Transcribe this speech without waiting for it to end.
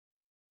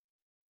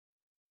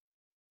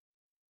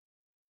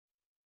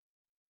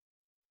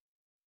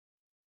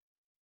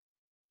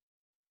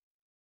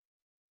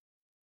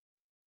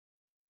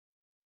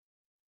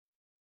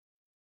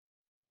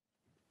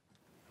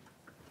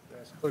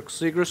Clerk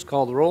Segrist,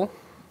 call the roll.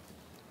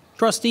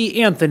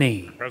 Trustee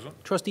Anthony.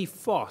 Present. Trustee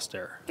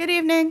Foster. Good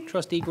evening.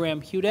 Trustee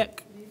Graham Hudek.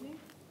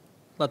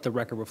 Let the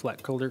record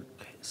reflect Clerk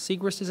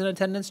Segrist is in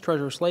attendance.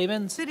 Treasurer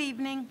Slavens. Good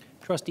evening.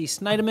 Trustee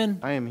Snyderman.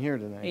 I am here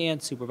tonight.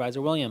 And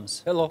Supervisor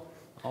Williams. Hello.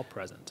 All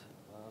present.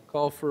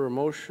 Call for a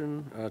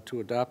motion to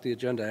adopt the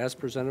agenda as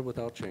presented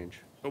without change.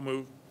 So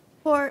moved.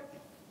 Support.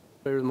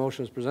 In favor of the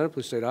motion as presented,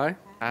 please state aye.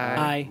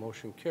 Aye.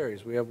 Motion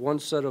carries. We have one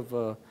set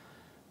of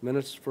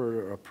minutes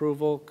for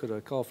approval. Could I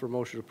call for a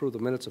motion to approve the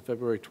minutes of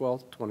February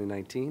 12th,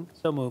 2019?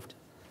 So moved.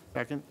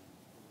 Second?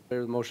 In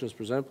favor of the motion as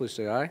presented, please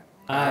say aye.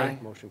 Aye.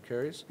 Motion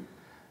carries.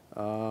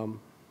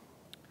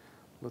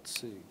 Let's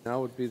see.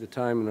 Now would be the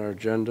time in our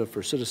agenda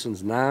for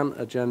citizens'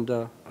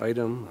 non-agenda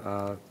item,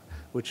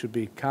 which would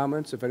be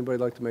comments. If anybody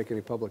would like to make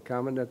any public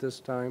comment at this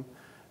time,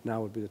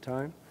 now would be the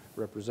time.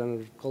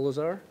 Representative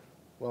Kolazar,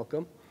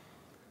 welcome.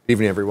 Good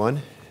evening,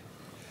 everyone.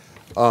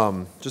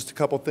 Just a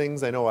couple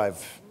things. I know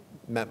I've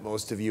met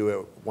most of you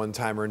at one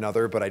time or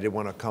another, but I did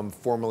want to come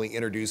formally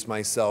introduce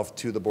myself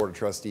to the Board of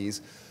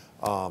Trustees.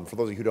 For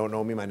those of you who don't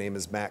know me, my name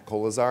is Matt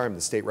Kolazar. I'm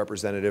the state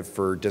representative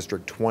for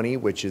District 20,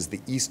 which is the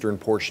eastern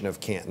portion of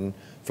Canton.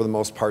 For the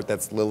most part,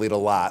 that's Lily to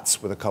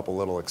Lots, with a couple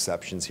little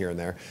exceptions here and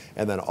there,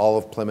 and then all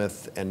of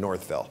Plymouth and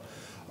Northville.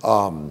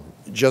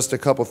 Just a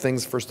couple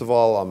things. First of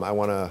all, I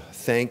want to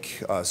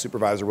thank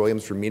Supervisor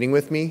Williams for meeting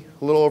with me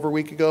a little over a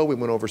week ago. We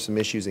went over some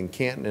issues in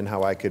Canton and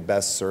how I could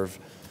best serve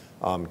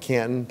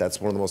Canton.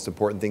 That's one of the most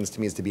important things to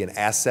me, is to be an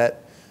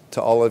asset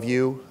to all of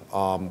you,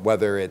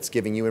 whether it's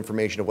giving you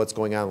information of what's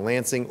going on in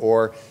Lansing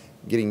or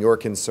getting your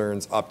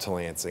concerns up to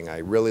Lansing. I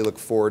really look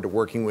forward to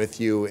working with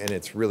you, and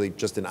it's really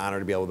just an honor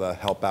to be able to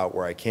help out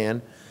where I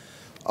can.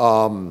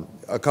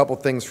 A couple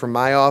things from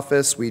my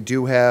office. We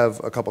do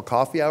have a couple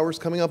coffee hours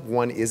coming up.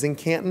 One is in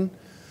Canton.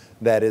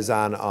 That is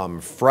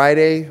on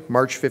Friday,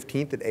 March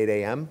 15th at 8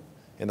 a.m.,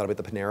 and that'll be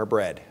at the Panera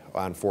Bread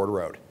on Ford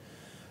Road.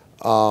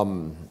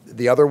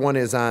 The other one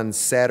is on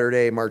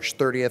Saturday, March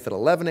 30th at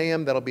 11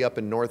 a.m. That'll be up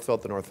in Northville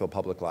at the Northville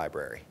Public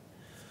Library.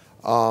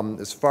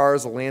 As far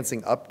as a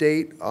Lansing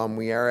update,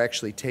 we are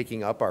actually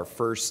taking up our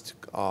first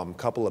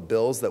couple of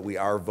bills that we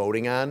are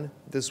voting on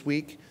this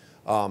week.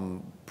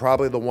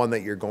 Probably the one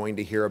that you're going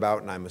to hear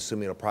about, and I'm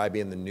assuming it'll probably be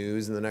in the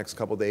news in the next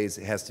couple of days,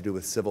 it has to do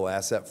with civil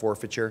asset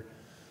forfeiture.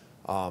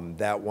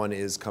 That one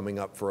is coming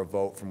up for a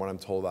vote, from what I'm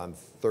told, on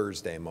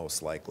Thursday,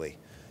 most likely,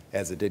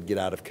 as it did get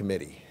out of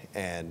committee.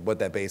 And what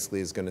that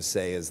basically is going to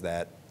say is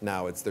that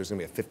now there's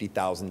going to be a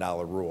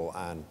 $50,000 rule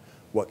on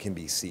what can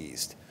be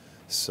seized.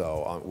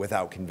 So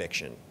without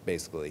conviction,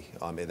 basically.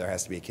 There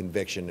has to be a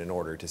conviction in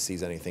order to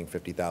seize anything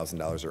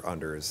 $50,000 or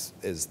under is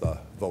the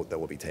vote that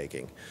we'll be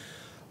taking.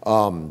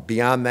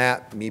 Beyond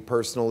that, me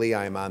personally,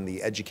 I'm on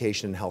the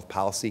Education and Health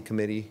Policy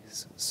Committee.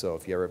 So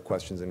if you ever have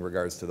questions in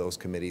regards to those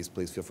committees,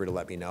 please feel free to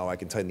let me know. I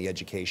can tell you the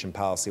education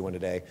policy one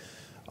today.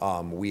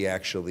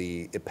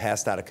 It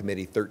passed out of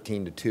committee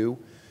 13-2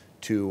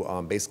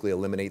 to basically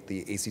eliminate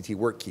the ACT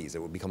work keys.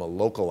 It would become a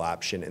local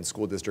option, and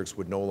school districts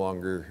would no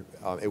longer,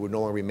 it would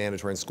no longer be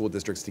mandatory in school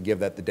districts to give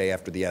that the day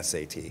after the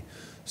SAT.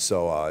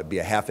 So it'd be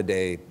a half a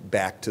day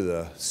back to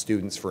the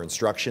students for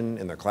instruction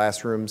in their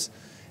classrooms,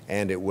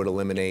 and it would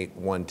eliminate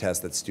one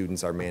test that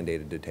students are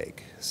mandated to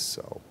take.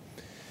 So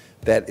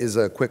that is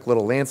a quick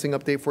little Lansing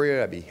update for you.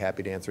 I'd be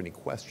happy to answer any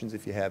questions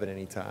if you have at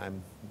any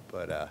time,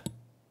 but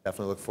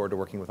definitely look forward to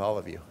working with all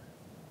of you.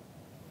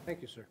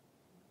 Thank you, sir.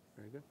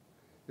 Very good.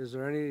 Is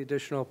there any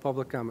additional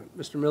public comment?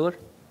 Mr. Miller?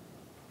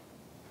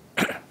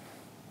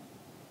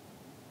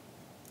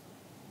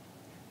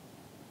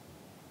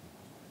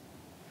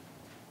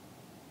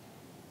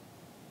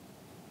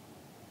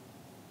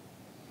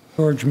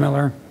 George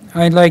Miller.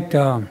 I'd like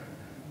to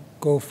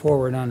go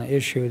forward on an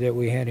issue that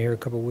we had here a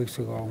couple of weeks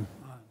ago.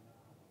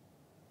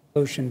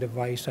 Pollution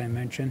device I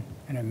mentioned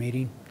in a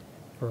meeting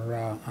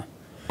for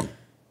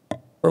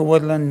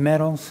Woodland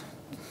Metals.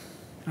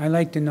 I'd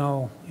like to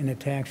know in the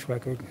tax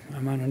record,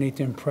 I'm underneath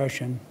the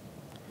impression,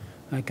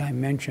 like I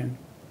mentioned,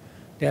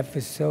 that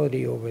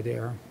facility over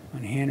there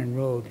on Hannon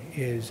Road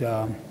is,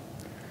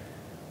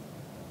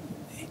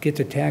 gets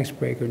a tax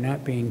break or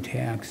not being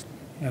taxed,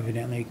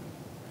 evidently,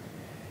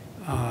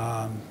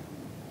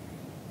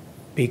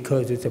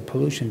 because it's a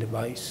pollution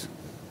device.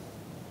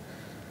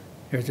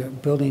 There's a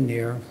building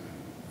there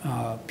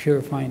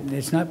purifying,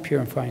 it's not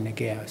purifying the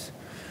gas.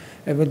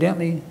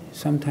 Evidently,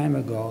 some time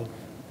ago,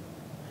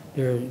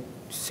 they're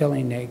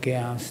selling that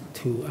gas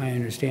to, I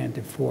understand,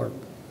 to Ford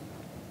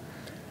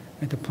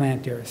at the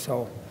plant there.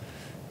 So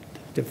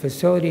the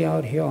facility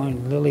out here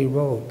on Lily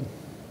Road,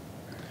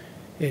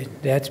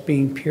 that's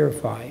being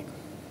purified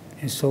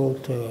and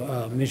sold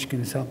to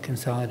Michigan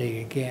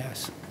Consolidated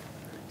Gas.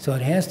 So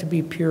it has to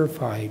be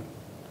purified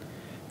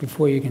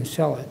before you can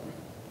sell it.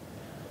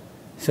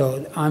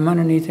 So I'm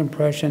underneath the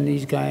impression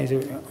these guys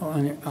are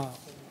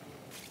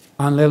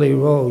on Lily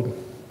Road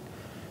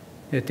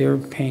that they're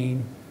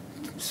paying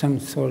some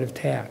sort of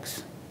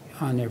tax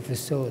on their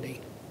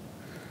facility.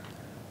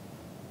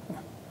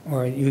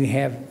 Or you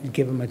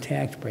give them a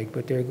tax break,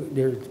 but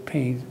they're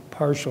paying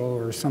partial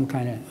or some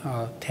kind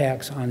of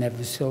tax on that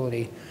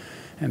facility.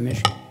 and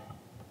Michigan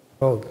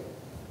Road.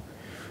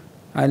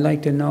 I'd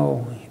like to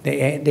know,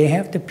 they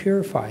have to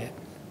purify it.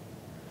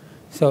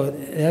 So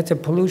that's a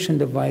pollution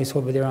device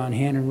over there on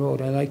Hannon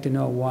Road. I'd like to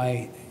know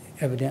why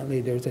evidently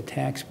there's a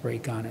tax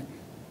break on it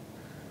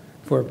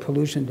for a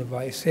pollution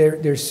device.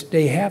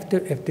 They have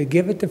to, if they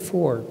give it to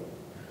Ford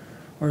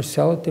or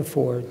sell it to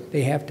Ford,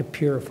 they have to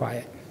purify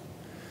it.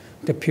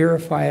 To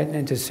purify it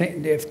and to say,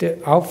 if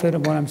the outfit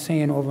of what I'm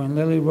saying over on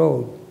Lily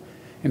Road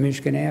and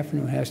Michigan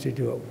Avenue has to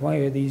do it, why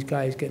are these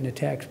guys getting a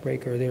tax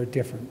break or they're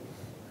different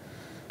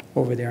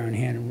over there on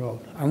Hannon Road?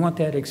 I want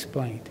that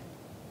explained.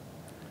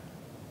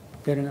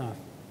 Good enough.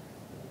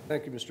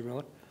 Thank you, Mr.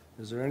 Miller.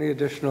 Is there any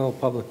additional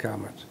public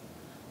comment?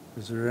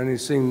 Is there any,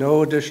 seeing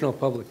no additional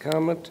public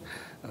comment,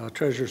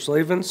 Treasurer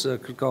Slavens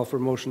could call for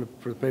a motion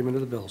for the payment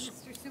of the bills.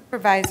 Mr.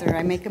 Supervisor,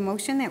 I make a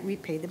motion that we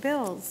pay the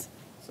bills.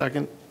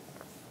 Second.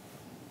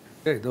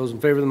 Okay, those in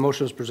favor of the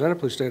motion as presented,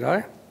 please state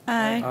aye.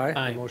 Aye. Aye.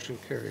 Aye. The motion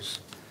carries.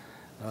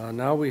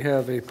 Now we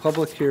have a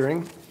public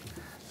hearing.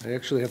 I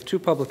actually have two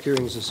public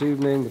hearings this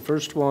evening. The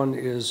first one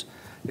is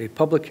a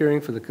public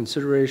hearing for the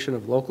consideration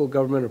of local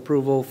government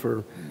approval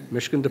for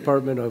Michigan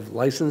Department of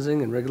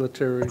Licensing and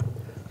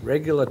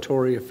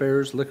Regulatory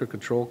Affairs Liquor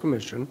Control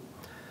Commission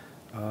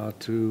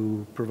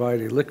to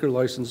provide a liquor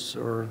license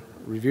or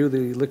review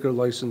the liquor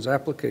license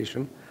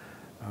application.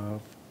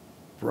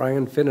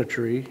 Brian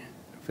Finnerty,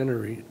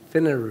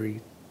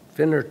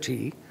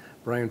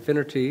 Brian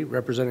Finnerty,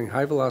 representing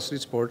High Velocity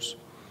Sports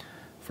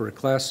for a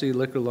Class C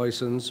liquor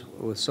license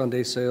with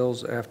Sunday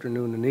sales,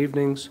 afternoon and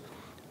evenings,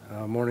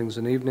 mornings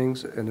and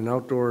evenings, and an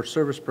outdoor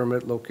service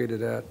permit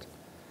located at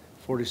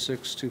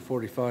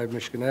 46245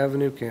 Michigan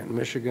Avenue, Canton,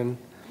 Michigan,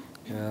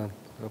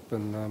 up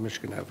in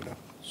Michigan Avenue.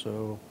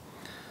 So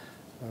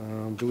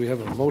do we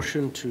have a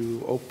motion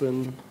to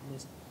open?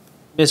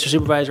 Mr.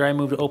 Supervisor, I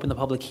move to open the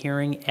public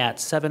hearing at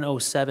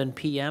 7:07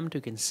 PM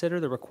to consider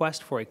the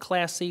request for a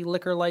Class C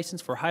liquor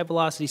license for High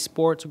Velocity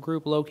Sports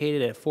Group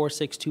located at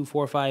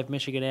 46245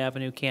 Michigan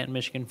Avenue, Canton,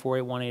 Michigan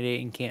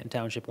 48188 in Canton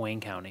Township, Wayne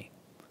County.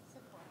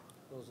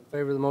 Those in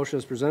favor of the motion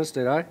as presented,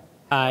 state aye.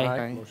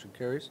 Aye. Motion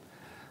carries.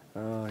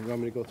 You want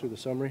me to go through the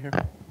summary here?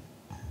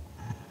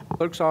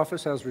 Clerk's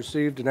office has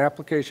received an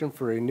application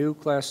for a new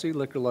Class C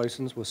liquor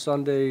license with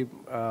Sunday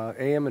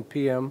AM and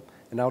PM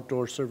and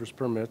outdoor service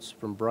permits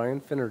from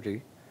Brian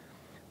Finnerty,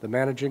 the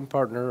managing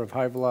partner of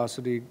High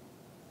Velocity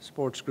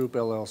Sports Group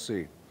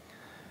LLC.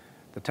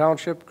 The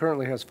Township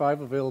currently has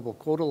 5 available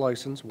quota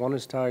licenses. One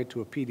is tied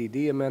to a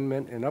PDD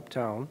amendment in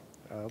Uptown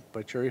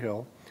by Cherry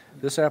Hill.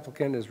 This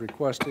applicant is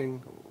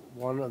requesting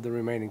one of the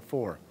remaining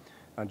 4.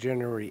 On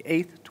January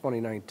 8th,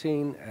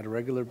 2019, at a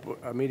regular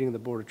meeting of the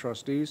Board of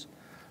Trustees,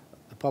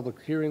 the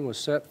public hearing was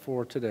set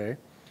for today.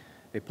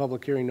 A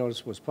public hearing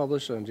notice was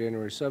published on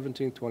January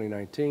 17th,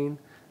 2019.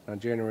 On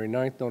January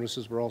 9th,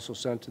 notices were also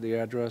sent to the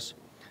address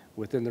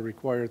within the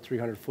required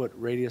 300-foot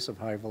radius of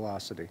High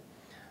Velocity.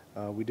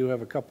 We do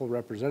have a couple of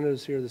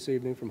representatives here this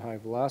evening from High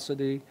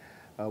Velocity.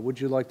 Would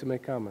you like to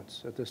make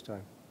comments at this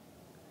time?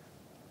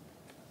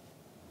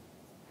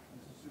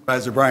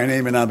 Supervisor Brian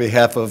Amon on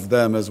behalf of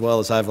them as well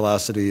as High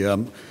Velocity.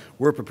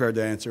 We're prepared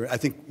to answer. I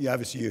think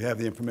obviously you have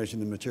the information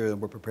and material,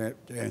 and we're prepared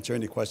to answer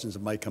any questions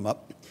that might come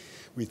up.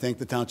 We thank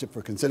the Township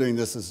for considering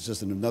this as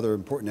just another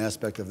important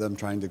aspect of them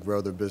trying to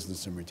grow their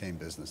business and retain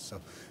business. So,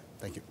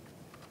 thank you.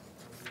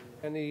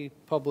 Any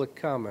public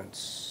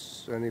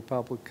comments? Any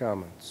public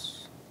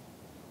comments?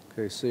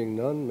 Okay, seeing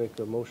none, make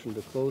a motion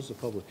to close the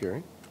public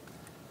hearing.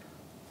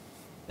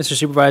 Mr.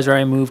 Supervisor,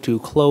 I move to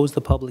close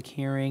the public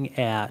hearing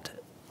at,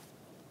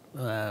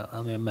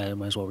 I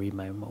might as well read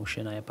my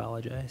motion, I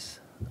apologize.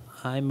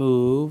 I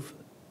move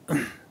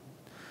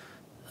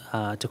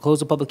to close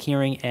the public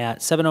hearing at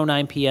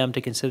 7:09 PM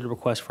to consider the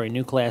request for a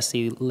new Class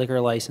C liquor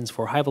license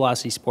for High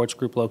Velocity Sports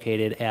Group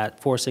located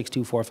at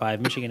 46245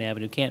 Michigan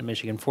Avenue, Canton,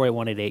 Michigan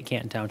 48188,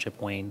 Canton Township,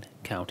 Wayne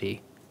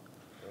County.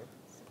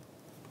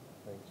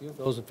 Thank you.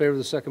 Those in favor of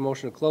the second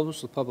motion to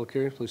close the public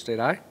hearing, please state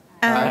aye.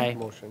 Aye.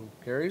 Motion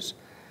carries.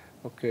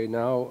 Okay,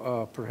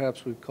 now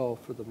perhaps we call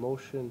for the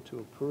motion to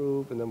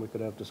approve, and then we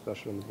could have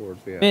discussion on the board.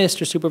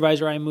 Mr.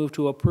 Supervisor, I move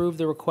to approve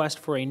the request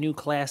for a new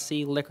Class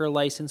C liquor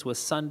license with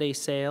Sunday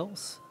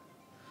sales,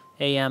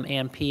 AM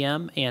and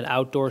PM, and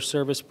outdoor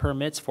service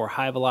permits for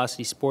High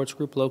Velocity Sports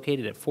Group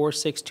located at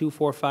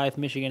 46245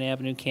 Michigan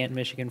Avenue, Canton,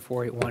 Michigan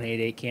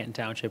 48188, Canton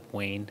Township,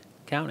 Wayne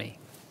County.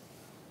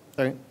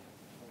 Second.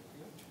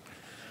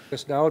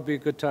 Guess now would be a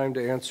good time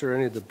to answer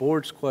any of the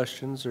board's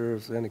questions or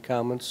if any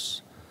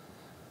comments.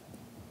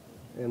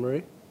 Anne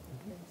Marie?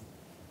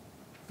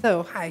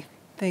 So, hi,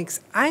 thanks.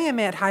 I am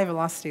at High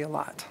Velocity a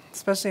lot,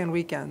 especially on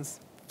weekends,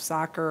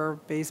 soccer,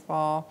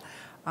 baseball,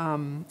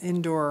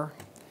 indoor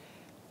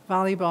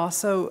volleyball.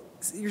 So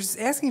you're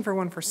asking for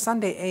one for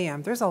Sunday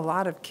AM. There's a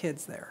lot of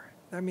kids there.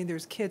 I mean,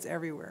 there's kids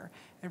everywhere.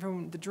 And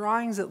from the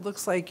drawings, it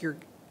looks like you're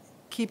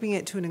keeping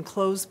it to an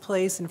enclosed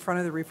place in front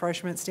of the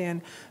refreshment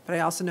stand, but I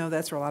also know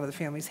that's where a lot of the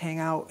families hang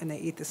out and they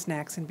eat the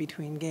snacks in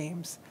between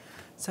games.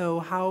 So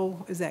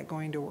how is that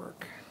going to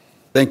work?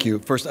 Thank you.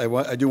 First,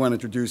 I do want to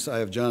introduce, I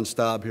have John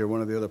Staub here,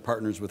 one of the other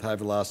partners with High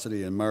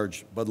Velocity, and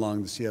Marge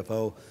Budlong, the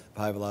CFO of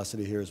High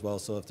Velocity here as well.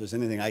 So if there's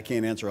anything I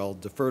can't answer, I'll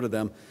defer to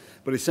them.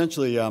 But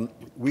essentially,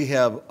 we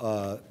have,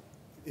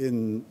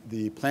 in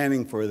the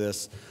planning for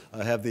this,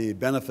 have the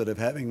benefit of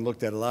having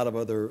looked at a lot of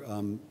other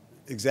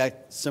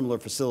exact similar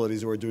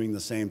facilities who are doing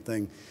the same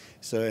thing.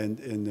 So,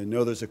 and I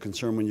know there's a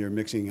concern when you're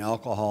mixing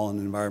alcohol in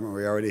an environment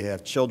where you already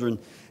have children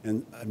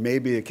and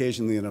maybe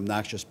occasionally an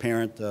obnoxious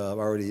parent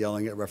already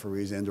yelling at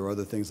referees and or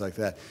other things like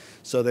that.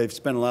 So they've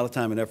spent a lot of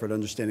time and effort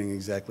understanding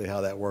exactly how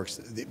that works.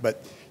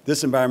 But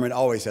this environment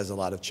always has a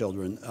lot of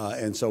children,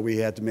 and so we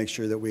had to make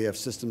sure that we have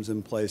systems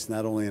in place,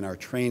 not only in our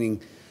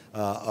training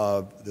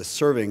of the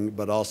serving,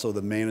 but also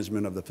the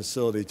management of the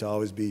facility to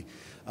always be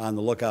on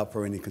the lookout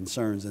for any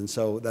concerns. And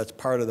so that's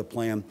part of the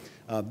plan.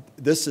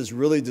 This is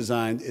really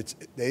designed,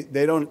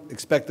 they don't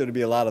expect there to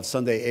be a lot of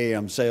Sunday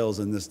AM sales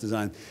in this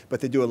design, but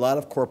they do a lot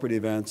of corporate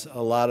events,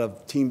 a lot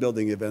of team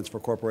building events for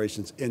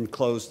corporations,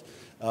 enclosed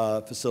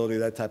facility,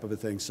 that type of a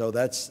thing. So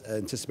that's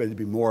anticipated to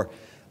be more.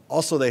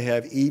 Also, they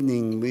have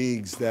evening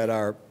leagues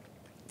that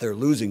they're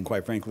losing,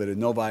 quite frankly, to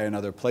Novi and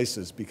other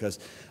places because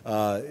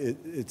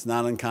it's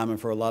not uncommon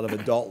for a lot of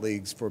adult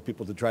leagues for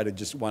people to try to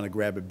just want to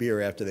grab a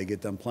beer after they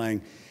get done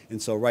playing.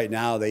 And so right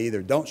now they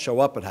either don't show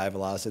up at High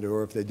Velocity,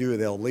 or if they do,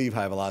 they'll leave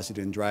High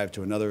Velocity and drive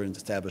to another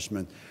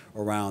establishment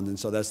around. And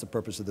so that's the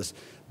purpose of this.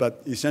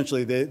 But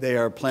essentially they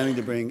are planning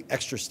to bring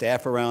extra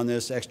staff around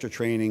this, extra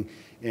training,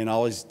 and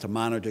always to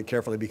monitor it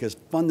carefully because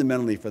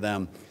fundamentally for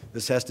them,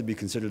 this has to be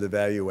considered a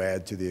value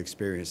add to the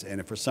experience. And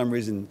if for some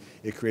reason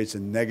it creates a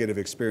negative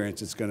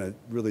experience, it's going to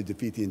really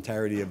defeat the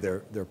entirety of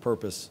their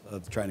purpose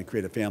of trying to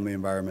create a family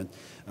environment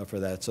for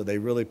that. So they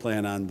really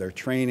plan on their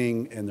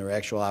training and their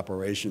actual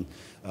operation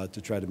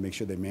to try to make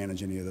sure they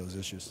manage any of those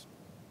issues.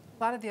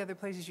 A lot of the other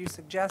places you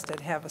suggested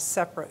have a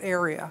separate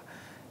area,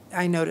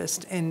 I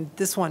noticed, and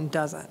this one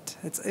doesn't.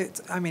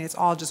 I mean, it's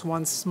all just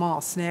one small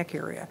snack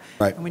area.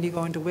 Right. And when you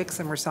go into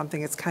Wixom or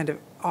something, it's kind of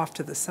off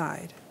to the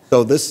side.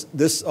 So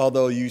this,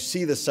 although you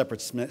see the separate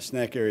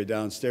snack area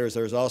downstairs,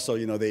 there's also,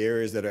 you know, the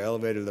areas that are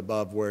elevated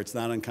above where it's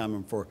not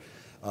uncommon for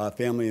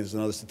families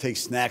and others to take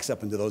snacks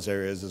up into those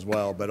areas as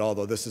well. But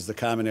although this is the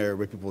common area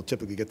where people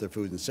typically get their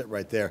food and sit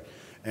right there,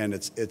 and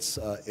it's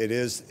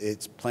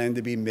planned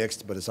to be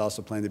mixed, but it's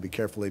also planned to be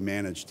carefully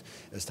managed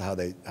as to how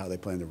they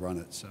plan to run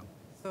it. So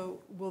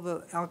will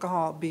the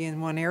alcohol be in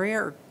one area,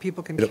 or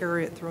people can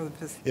carry it through the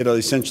facility? It'll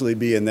essentially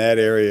be in that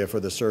area for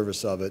the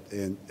service of it.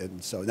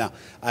 And so now,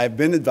 I've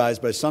been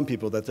advised by some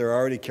people that they're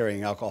already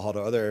carrying alcohol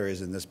to other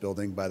areas in this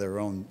building by their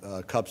own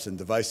cups and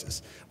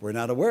devices. We're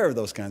not aware of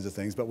those kinds of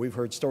things, but we've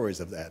heard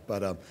stories of that.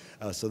 But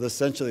so this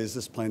essentially is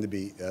this planned to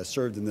be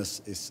served in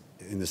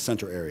the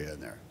center area in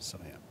there. So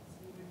yeah.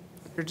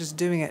 You're just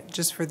doing it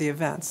just for the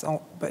events,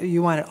 but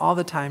you want it all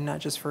the time, not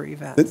just for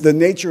events. The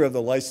nature of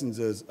the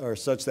licenses are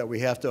such that we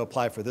have to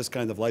apply for this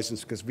kind of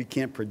license because we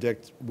can't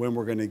predict when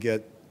we're going to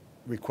get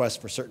requests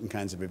for certain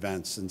kinds of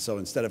events. And so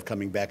instead of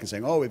coming back and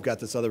saying, oh, we've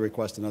got this other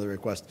request, another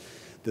request,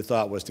 the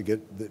thought was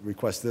to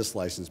request this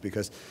license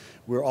because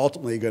we're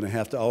ultimately going to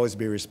have to always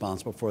be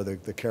responsible for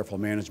the careful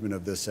management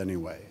of this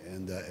anyway.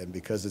 And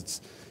because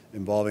it's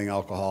involving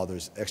alcohol,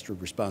 there's extra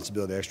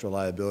responsibility, extra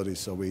liability,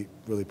 so we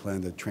really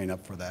plan to train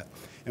up for that.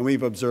 And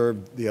we've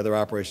observed the other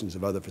operations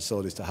of other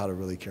facilities to how to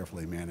really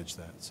carefully manage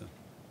that. So.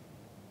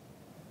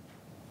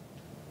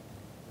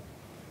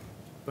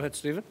 Go ahead,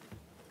 Stephen.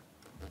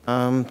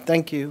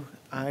 Thank you.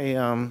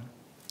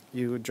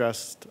 You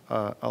addressed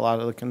a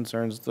lot of the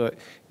concerns.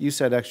 You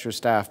said extra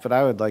staff, but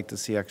I would like to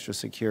see extra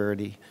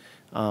security.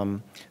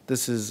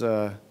 This is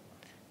an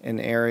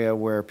area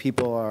where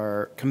people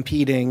are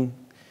competing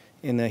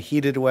in a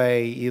heated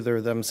way,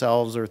 either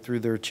themselves or through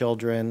their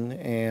children,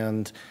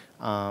 and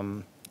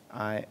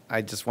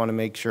I just want to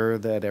make sure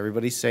that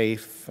everybody's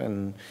safe,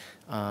 and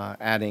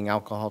adding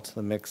alcohol to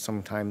the mix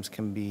sometimes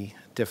can be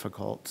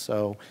difficult.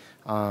 So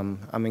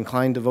I'm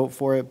inclined to vote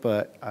for it,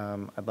 but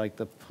I'd like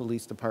the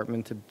police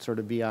department to sort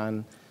of be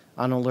on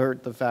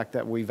alert, the fact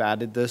that we've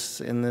added this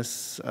in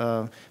this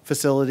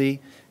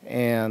facility,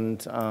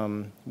 and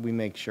we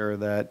make sure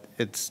that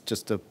it's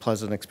just a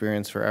pleasant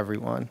experience for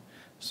everyone.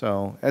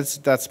 So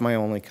that's my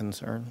only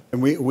concern.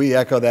 And we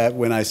echo that.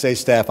 When I say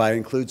staff, I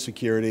include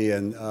security,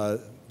 and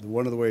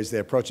one of the ways they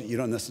approach it, you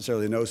don't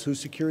necessarily know who's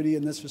security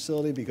in this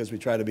facility because we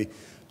try to be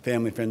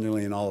family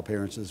friendly in all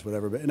appearances,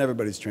 whatever, and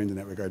everybody's trained in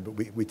that regard, but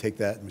we take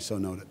that and we so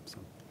note it. So.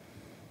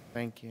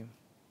 Thank you.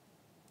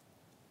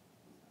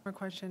 More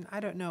question, I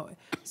don't know.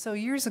 So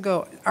years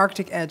ago,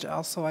 Arctic Edge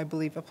also, I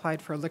believe,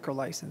 applied for a liquor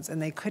license, and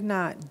they could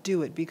not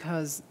do it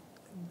because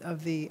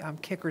of the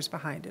kickers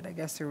behind it. I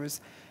guess it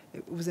was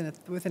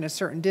within a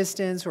certain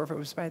distance, or if it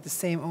was by the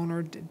same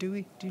owner.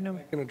 Do you know?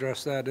 I can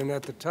address that. And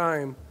at the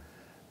time,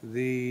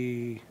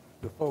 the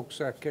folks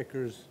at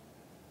Kickers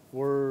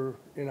were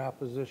in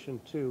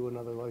opposition to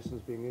another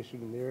license being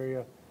issued in the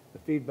area. The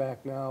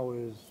feedback now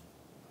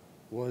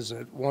was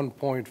at one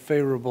point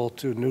favorable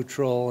to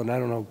neutral, and I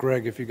don't know,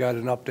 Greg, if you got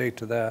an update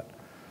to that.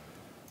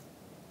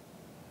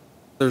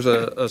 There's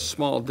a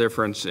small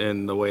difference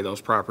in the way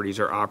those properties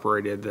are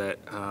operated, that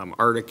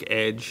Arctic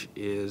Edge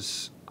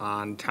is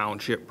on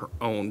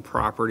township-owned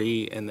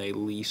property, and they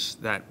lease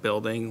that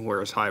building,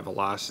 whereas High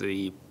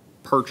Velocity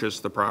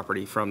purchased the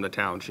property from the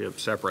township,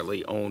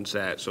 separately owns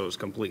that, so it's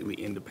completely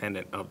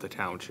independent of the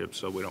township,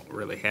 so we don't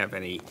really have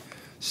any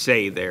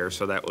say there.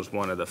 So that was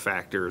one of the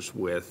factors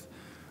with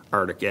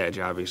Arctic Edge.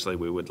 Obviously,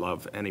 we would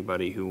love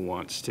anybody who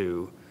wants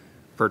to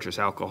purchase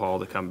alcohol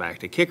to come back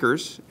to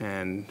Kickers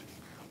and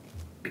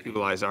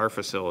utilize our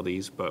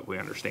facilities, but we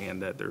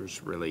understand that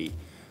there's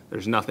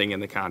nothing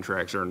in the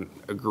contracts or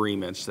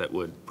agreements that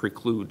would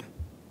preclude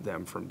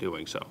them from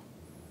doing so.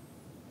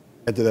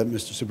 Add to that,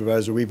 Mr.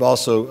 Supervisor, we've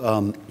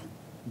also,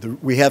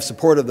 we have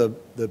support of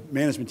the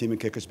management team at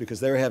Kickers because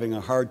they're having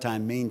a hard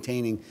time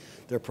maintaining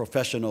their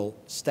professional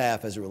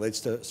staff as it relates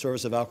to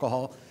service of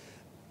alcohol.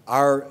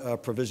 Our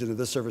provision of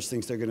this service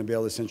thinks they're going to be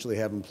able to essentially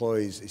have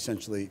employees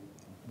essentially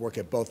work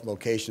at both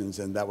locations,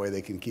 and that way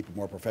they can keep a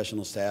more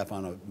professional staff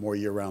on a more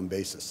year-round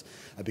basis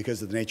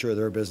because of the nature of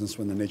their business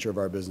when the nature of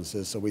our business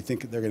is. So we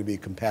think they're going to be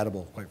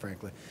compatible, quite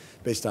frankly,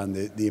 based on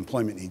the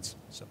employment needs.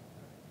 So.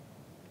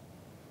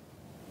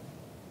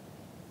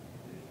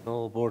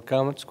 No board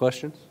comments,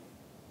 questions?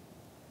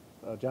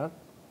 John?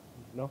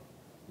 No?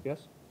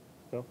 Yes?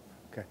 No?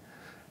 Okay.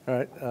 All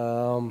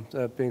right.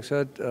 That being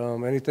said,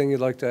 anything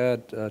you'd like to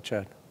add,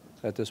 Chad,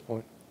 at this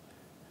point?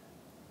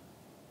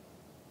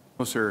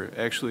 No, sir.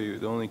 Actually,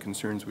 the only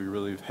concerns we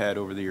really have had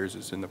over the years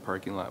is in the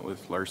parking lot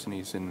with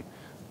larcenies, and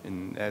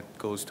that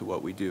goes to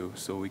what we do,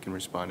 so we can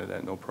respond to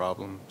that, no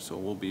problem. So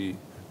we'll be,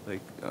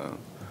 like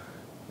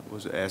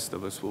was asked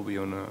of us, we'll be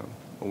on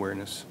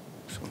awareness.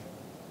 So.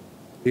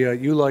 Yeah,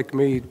 you like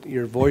me,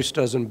 your voice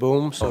doesn't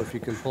boom, so if you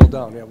can pull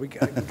down. Yeah, we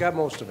got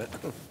most of it.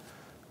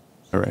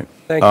 All right.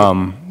 Thank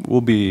you. We'll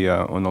be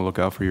on the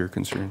lookout for your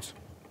concerns.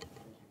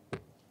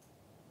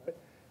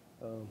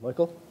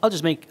 Michael? I'll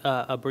just make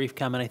a brief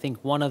comment. I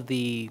think one of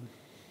the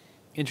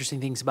interesting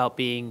things about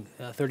being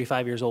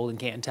 35 years old in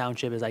Canton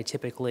Township is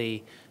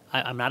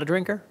I'm not a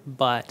drinker,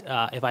 but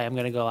if I am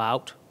going to go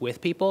out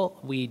with people,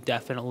 we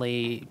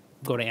definitely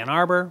go to Ann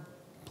Arbor,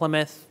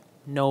 Plymouth,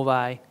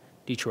 Novi,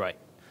 Detroit.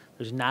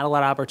 There's not a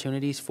lot of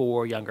opportunities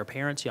for younger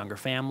parents, younger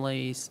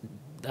families,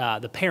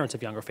 the parents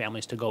of younger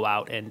families to go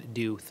out and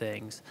do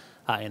things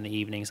in the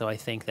evening. So I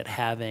think that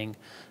having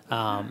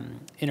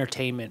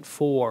entertainment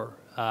for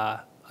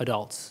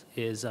adults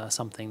is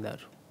something that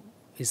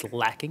is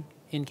lacking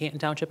in Canton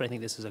Township. I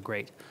think this is a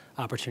great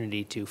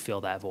opportunity to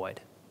fill that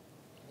void.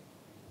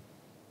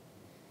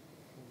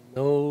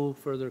 No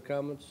further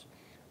comments.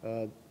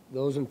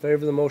 Those in favor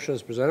of the motion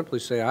as presented,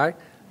 please say aye.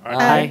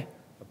 Aye.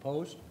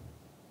 Opposed?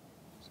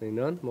 Seeing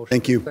none. Motion.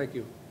 Thank you. Thank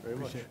you very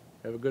much.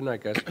 Have a good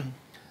night, guys.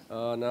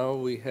 Now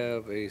we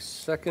have a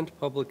second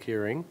public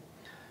hearing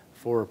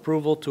for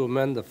approval to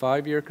amend the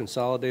 5-year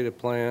consolidated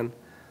plan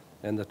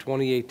and the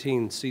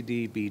 2018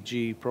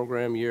 CDBG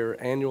program year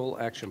annual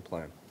action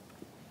plan.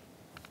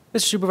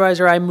 Mr.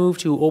 Supervisor, I move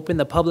to open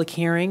the public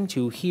hearing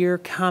to hear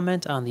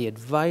comment on the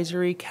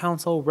Advisory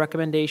Council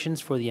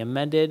recommendations for the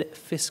amended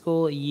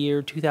fiscal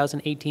year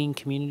 2018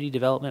 Community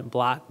Development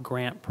Block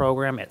Grant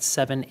Program at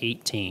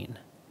 7:18.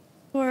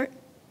 Support.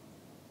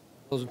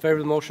 Those in favor of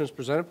the motion as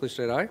presented, please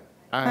say aye.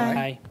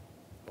 Aye.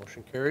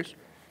 Motion carries.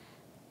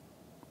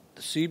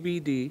 The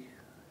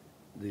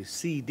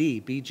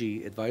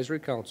CDBG Advisory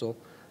Council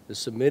is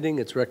submitting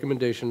its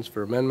recommendations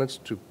for amendments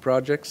to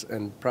projects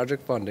and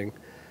project funding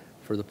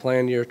for the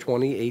plan year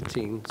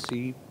 2018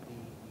 CDBG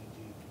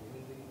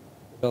Community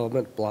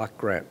Development Block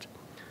Grant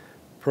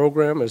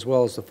Program, as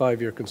well as the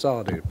 5-year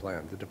consolidated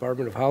plan. The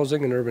Department of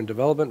Housing and Urban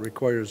Development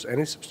requires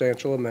any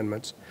substantial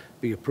amendments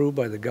be approved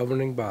by the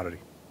governing body.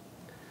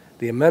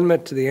 The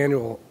amendment to the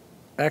annual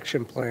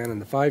action plan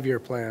and the 5-year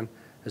plan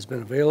has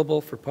been available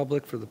for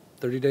public for the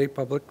 30-day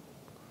public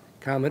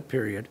comment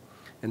period,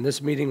 and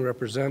this meeting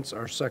represents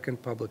our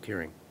second public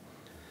hearing.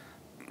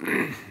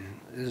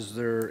 Is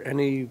there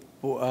any,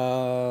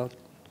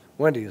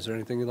 Wendy, is there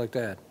anything you'd like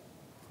to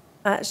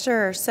add?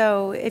 Sure.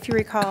 So if you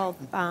recall,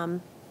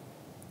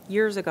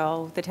 years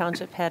ago, the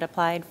township had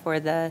applied for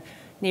the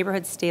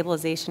Neighborhood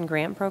Stabilization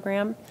Grant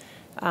Program,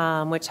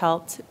 which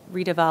helped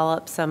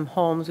redevelop some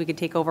homes. We could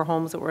take over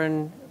homes that were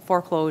in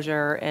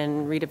foreclosure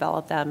and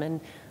redevelop them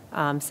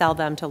and sell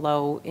them to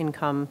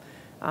low-income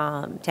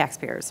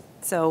taxpayers.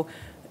 So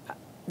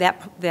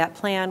that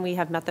plan, we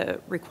have met the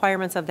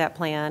requirements of that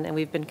plan, and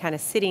we've been kind of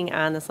sitting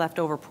on this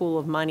leftover pool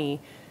of money.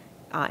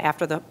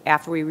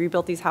 After we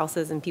rebuilt these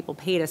houses and people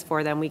paid us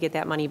for them, we get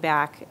that money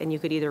back, and you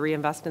could either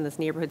reinvest in this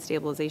neighborhood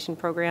stabilization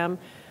program,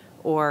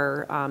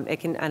 or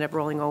it can end up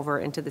rolling over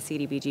into the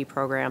CDBG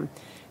program.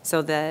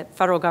 So the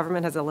federal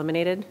government has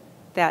eliminated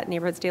that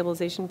neighborhood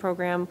stabilization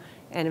program,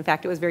 and in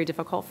fact, it was very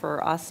difficult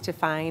for us to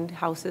find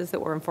houses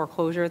that were in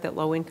foreclosure that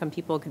low-income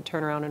people could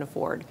turn around and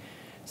afford.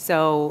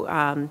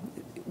 So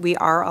we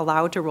are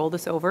allowed to roll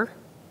this over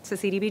to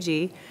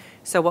CDBG.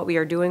 So what we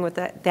are doing with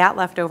that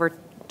leftover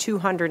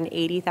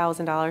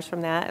 $280,000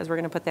 from that is we're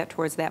going to put that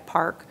towards that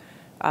park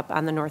up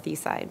on the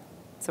northeast side.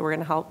 So we're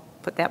going to help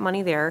put that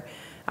money there.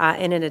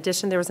 And in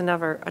addition, there was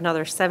another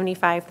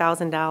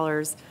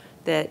 $75,000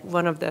 that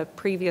one of the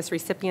previous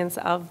recipients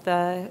of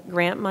the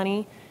grant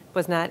money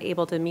was not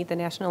able to meet the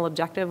national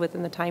objective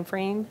within the time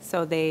frame,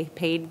 so they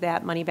paid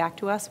that money back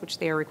to us, which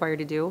they are required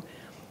to do.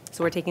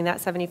 So we're taking that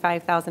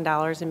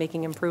 $75,000 and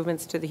making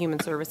improvements to the human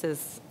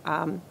services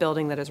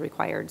building that is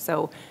required.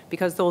 So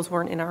because those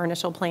weren't in our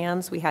initial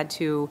plans, we had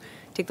to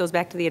take those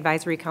back to the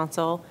advisory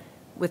council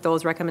with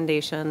those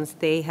recommendations.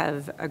 They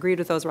have agreed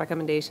with those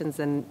recommendations,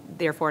 and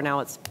therefore now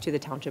it's to the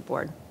township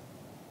board.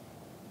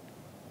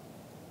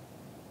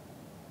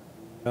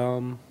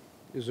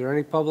 Is there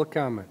any public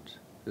comment?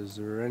 Is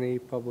there any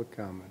public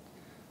comment?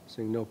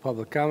 Seeing no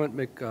public comment,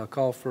 make a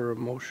call for a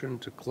motion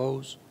to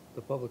close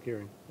the public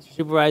hearing. Mr.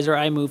 Supervisor,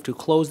 I move to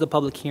close the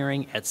public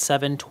hearing at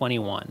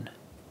 7:21.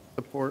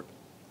 Support.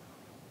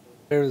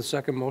 There, the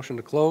second motion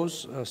to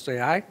close,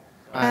 say aye.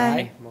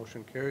 Aye.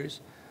 Motion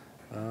carries.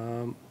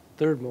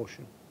 Third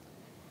motion.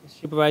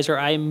 Supervisor,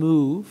 I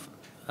move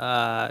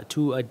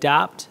to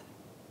adopt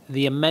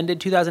the amended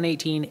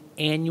 2018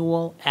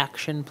 Annual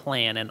Action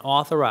Plan and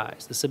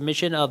authorize the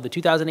submission of the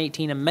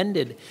 2018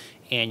 amended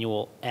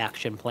Annual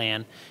Action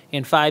Plan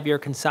and 5-year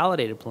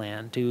consolidated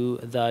plan to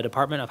the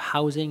Department of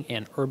Housing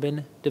and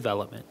Urban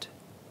Development.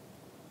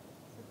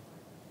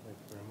 Thank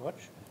you very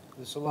much.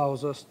 This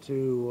allows us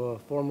to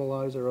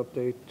formalize our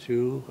update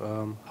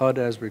to HUD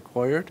as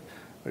required.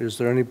 Is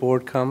there any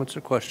board comments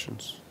or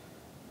questions?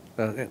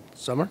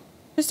 Summer?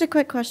 Just a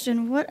quick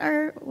question.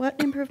 What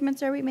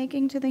improvements are we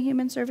making to the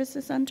Human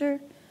Services Center?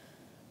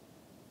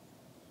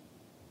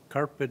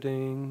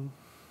 Carpeting,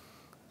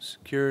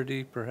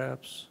 security,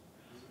 perhaps?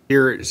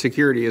 Here,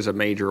 security is a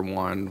major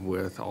one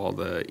with all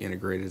the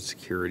integrated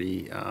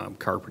security,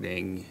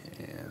 carpeting,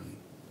 and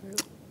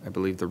I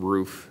believe the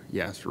roof,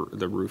 yes,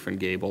 the roof and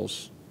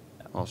gables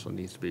also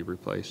needs to be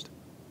replaced.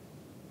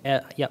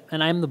 Yep,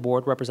 and I'm the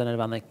board representative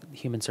on the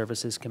Human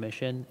Services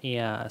Commission.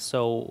 Yeah,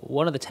 so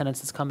one of the tenants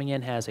that's coming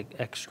in has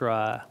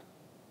extra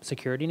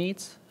security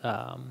needs,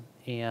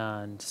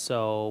 and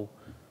so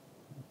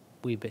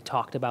we've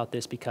talked about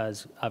this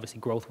because obviously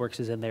GrowthWorks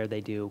is in there.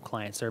 They do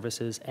client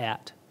services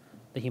at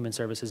the Human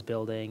Services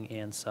building,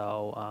 and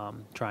so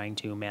trying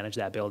to manage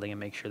that building and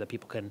make sure that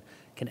people can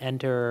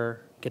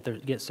enter,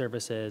 get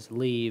services,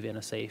 leave in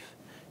a safe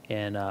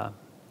and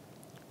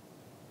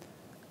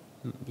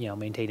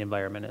maintained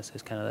environment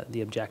is kind of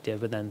the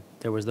objective. And then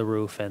there was the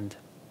roof, and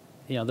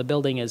the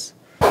building is,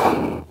 I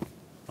don't know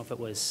if it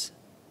was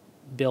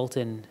built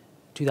in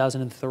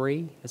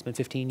 2003. It's been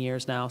 15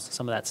 years now, so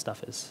some of that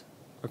stuff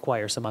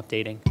requires some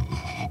updating.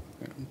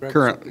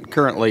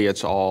 Currently,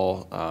 it's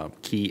all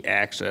key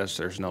access.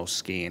 There's no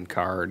scan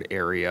card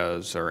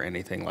areas or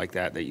anything like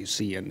that you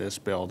see in this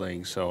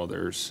building. So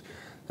there's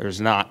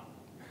not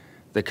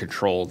the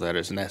control that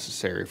is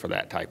necessary for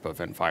that type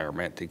of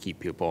environment to keep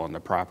people in the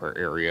proper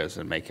areas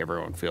and make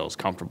everyone feel as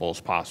comfortable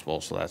as possible.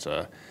 So that's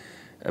a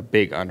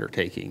big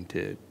undertaking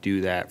to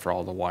do that for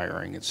all the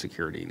wiring and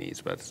security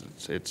needs, but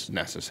it's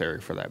necessary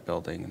for that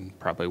building and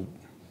probably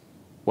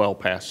well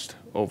past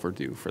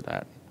overdue for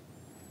that.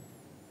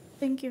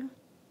 Thank you.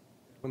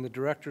 When the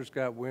directors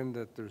got wind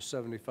that there's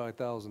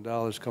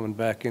 $75,000 coming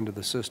back into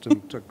the system,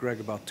 it took Greg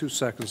about 2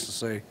 seconds to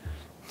say,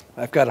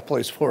 I've got a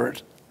place for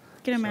it.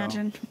 Can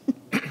imagine.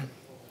 All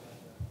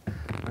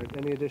right,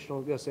 any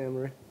additional, yes, Anne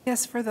Marie?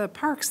 Yes, for the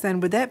parks then,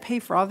 would that pay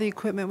for all the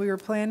equipment we were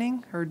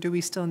planning, or do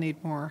we still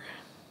need more?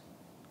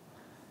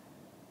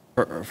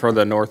 For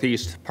the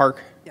Northeast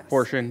Park Yes.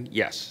 portion,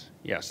 yes,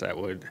 that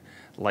would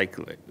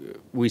likely.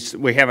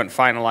 We haven't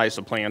finalized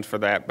the plans for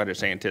that, but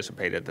it's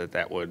anticipated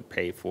that would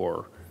pay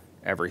for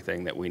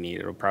everything that we need.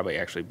 It'll probably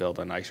actually build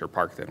a nicer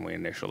park than we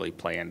initially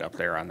planned up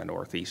there on the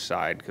northeast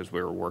side, because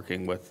we were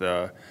working with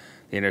the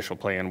initial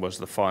plan was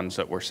the funds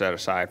that were set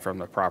aside from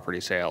the property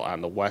sale on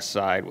the west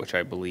side, which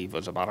I believe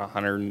was about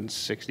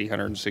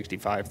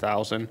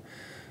 $165,000.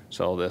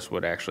 So this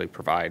would actually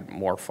provide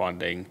more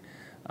funding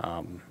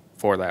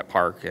for that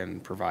park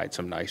and provide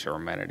some nicer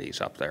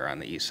amenities up there on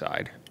the east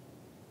side.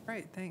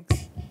 Great,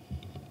 thanks.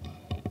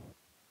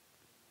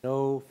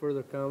 No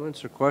further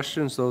comments or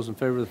questions. Those in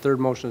favor of the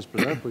third motion as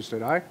presented, please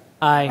state aye.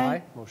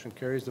 Aye. Motion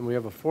carries. Then we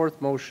have a fourth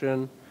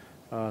motion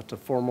to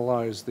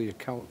formalize the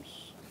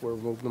accounts where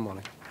we're moving the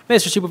money.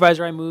 Mr.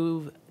 Supervisor, I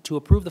move to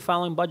approve the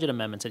following budget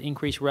amendments and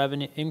increase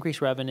revenue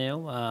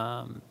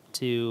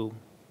to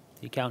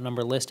the account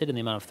number listed in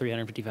the amount of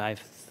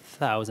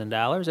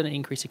 $355,000 and an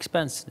increase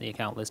expense in the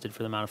account listed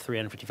for the amount of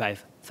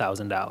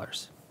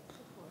 $355,000.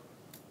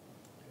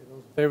 Those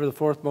in favor of the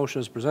fourth motion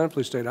as presented,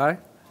 please state aye.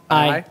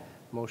 Aye.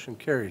 Motion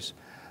carries.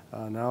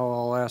 Now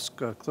I'll ask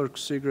Clerk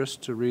Segrist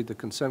to read the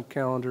consent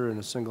calendar in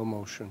a single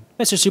motion.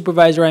 Mr.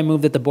 Supervisor, I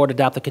move that the board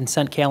adopt the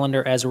consent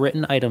calendar as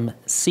written. Item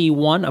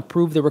C1,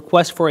 approve the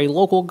request for a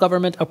local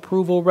government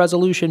approval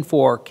resolution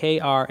for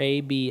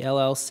KRAB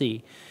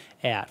LLC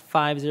at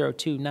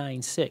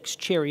 50296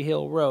 Cherry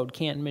Hill Road,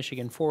 Canton,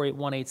 Michigan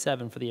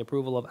 48187 for the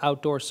approval of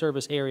outdoor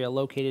service area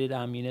located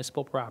on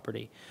municipal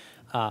property.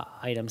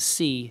 Item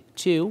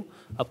C2,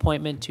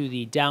 appointment to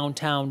the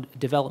Downtown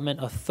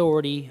Development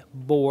Authority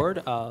Board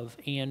of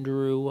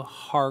Andrew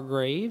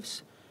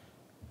Hargraves.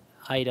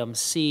 Item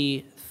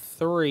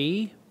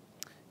C3,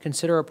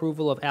 consider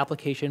approval of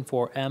application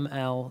for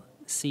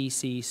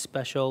MLCC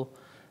special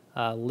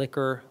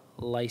liquor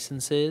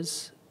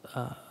licenses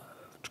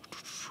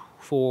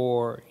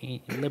for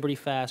Liberty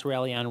Fest,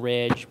 Rally on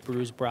Ridge,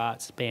 Brews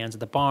Brats, Bands at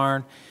the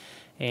Barn,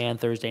 and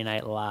Thursday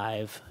Night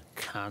Live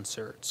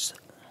concerts.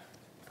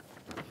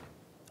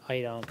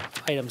 Item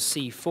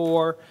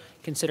C4,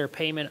 consider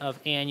payment of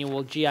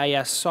annual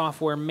GIS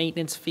software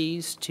maintenance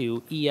fees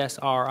to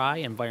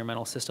ESRI,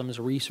 Environmental Systems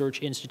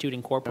Research Institute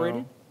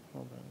Incorporated.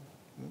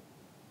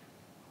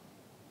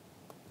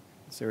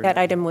 That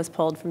item was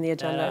pulled from the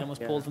agenda. That item was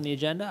pulled from the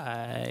agenda.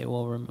 I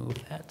will remove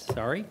that,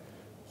 sorry.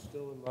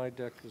 Still in my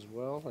deck as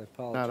well. I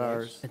apologize. Not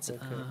ours. It's,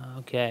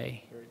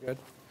 okay. Very good.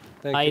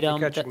 Thank you for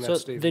catching that, So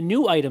Steve. the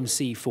new item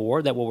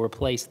C4 that will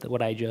replace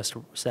what I just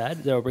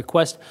said, the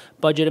request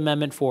budget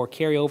amendment for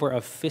carryover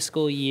of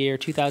fiscal year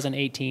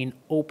 2018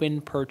 open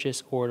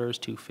purchase orders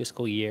to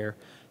fiscal year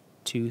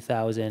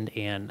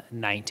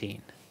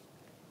 2019.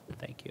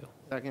 Thank you.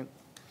 Second.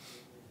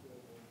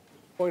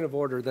 Point of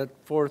order, that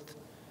fourth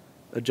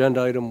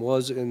agenda item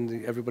was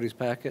in everybody's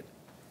packet,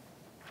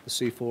 the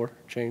C4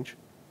 change?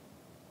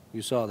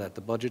 You saw that,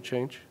 the budget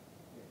change?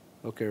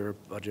 Okay, or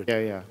budget.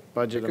 Yeah,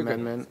 budget Okay, good.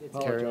 amendment.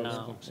 carry over.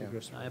 No,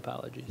 my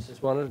apologies.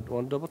 Just wanted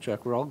to double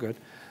check, we're all good.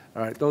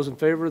 All right, those in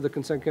favor of the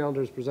consent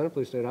calendar as presented,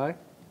 please state aye.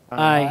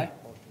 Aye.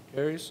 Motion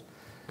carries.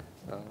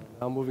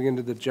 Now moving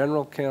into the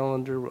general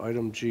calendar,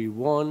 item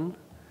G1.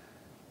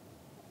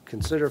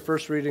 Consider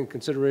first reading,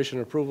 consideration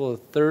and approval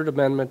of third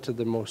amendment to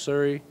the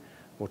Mocheri,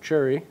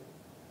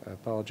 I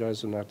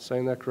apologize for not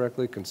saying that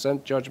correctly,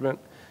 consent judgment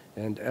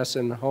and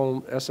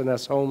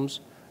SNS Homes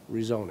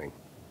rezoning.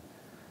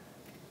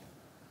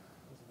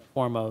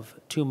 Form of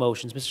two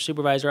motions. Mr.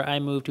 Supervisor, I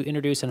move to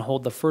introduce and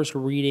hold the first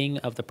reading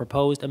of the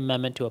proposed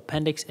amendment to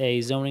Appendix A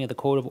zoning of the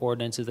Code of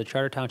Ordinances of the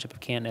Charter Township of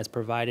Canton as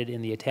provided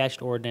in the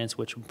attached ordinance,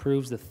 which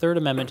improves the third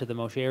amendment to the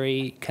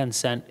Mocheri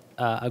consent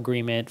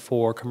agreement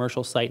for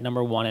commercial site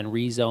number 1 and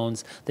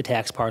rezones the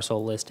tax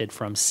parcel listed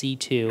from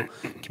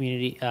C2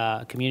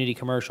 community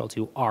commercial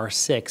to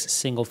R6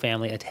 single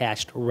family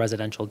attached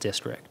residential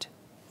district.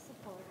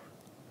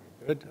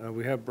 Good.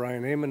 We have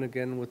Brian Amon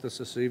again with us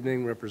this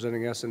evening,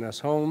 representing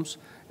SNS Homes.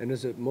 And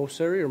is it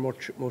Mocheri or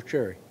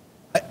Mocheri?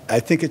 I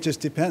think it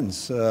just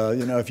depends.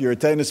 If you're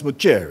Italian, it's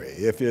Mocheri.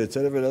 If it's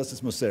everybody else,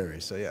 it's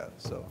Mocheri. So, yeah,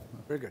 so.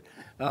 Very good.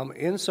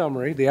 In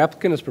summary, the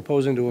applicant is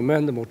proposing to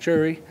amend the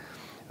Mocheri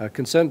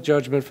consent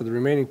judgment for the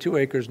remaining 2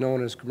 acres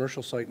known as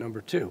commercial site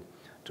number 2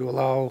 to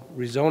allow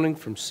rezoning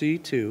from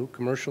C2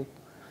 community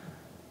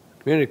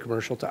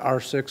commercial to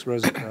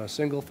R6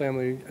 single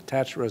family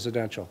attached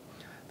residential.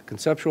 The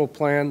conceptual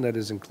plan that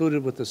is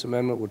included with this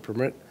amendment would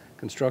permit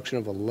construction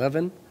of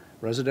 11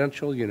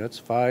 residential units,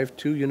 5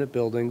 2-unit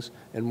buildings,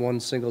 and 1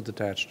 single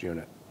detached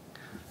unit.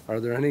 Are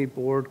there any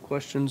board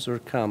questions or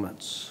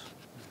comments?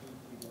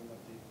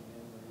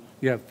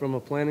 Yeah, from a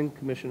planning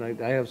commission,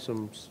 I have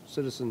some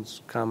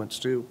citizens' comments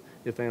too,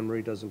 if Anne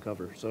Marie doesn't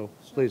cover. So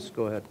please,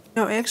 go ahead.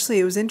 No, actually,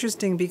 it was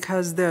interesting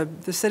because the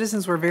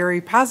citizens were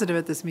very positive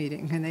at this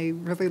meeting, and they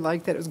really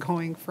liked that it was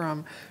going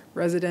from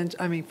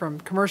from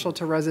commercial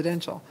to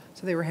residential.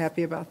 So they were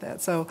happy about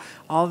that. So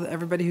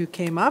everybody who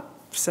came up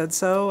said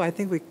so. I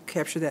think we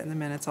captured that in the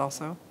minutes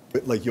also.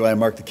 Like you, I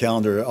marked the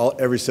calendar.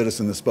 Every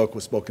citizen that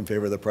spoke in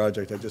favor of the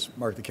project. I just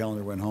marked the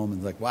calendar, went home,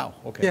 and like, wow,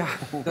 okay. Yeah.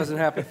 Doesn't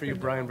happen for you,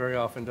 Brian, very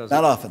often, does it?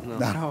 Not often, no.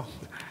 No,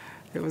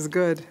 it was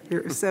good.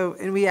 So,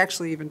 and we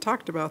actually even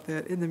talked about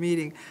that in the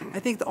meeting. I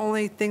think the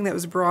only thing that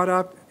was brought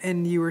up,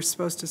 and you were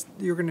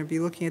going to be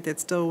looking at that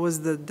still,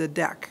 was the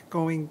deck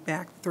going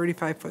back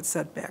 35-foot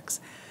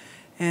setbacks.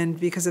 And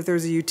because if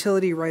there's a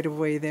utility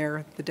right-of-way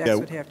there, the decks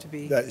would have to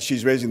be.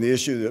 She's raising the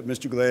issue that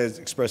Mr. Goulet has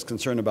expressed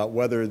concern about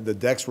whether the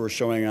decks we're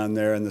showing on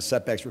there and the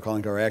setbacks we're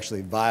calling are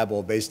actually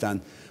viable based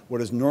on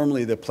what is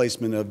normally the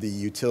placement of the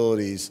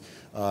utilities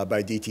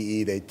by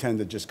DTE. They tend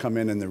to just come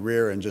in the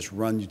rear and just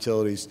run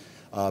utilities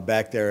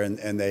back there,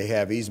 and they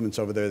have easements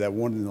over there that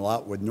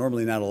would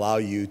normally not allow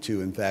you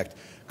to, in fact,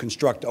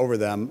 construct over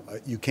them.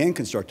 You can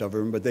construct over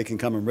them, but they can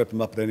come and rip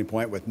them up at any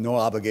point with no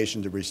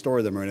obligation to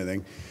restore them or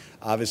anything.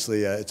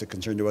 Obviously, it's a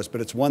concern to us,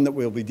 but it's one that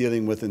we'll be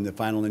dealing with in the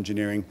final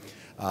engineering.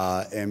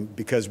 And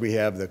because we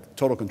have the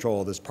total control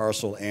of this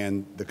parcel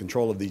and the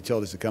control of the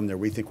utilities that come there,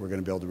 we think we're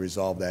going to be able to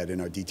resolve that in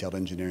our detailed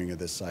engineering of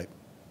this site.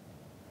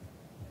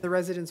 The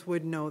residents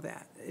would know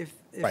that if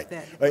Right.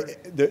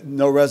 that.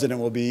 No resident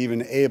will be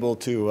even able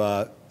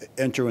to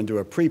enter into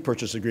a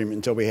pre-purchase agreement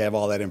until we have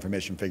all that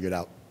information figured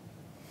out.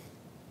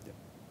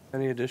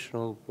 Any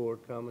additional board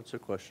comments or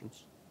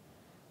questions?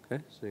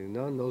 Okay, seeing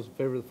none, those in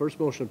favor of the first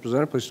motion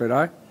presented, please state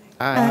aye.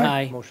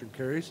 Aye. Motion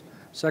carries.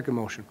 Second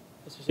motion.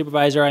 Mr.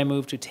 Supervisor, I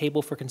move to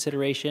table for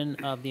consideration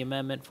of the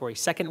amendment for a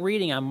second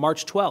reading on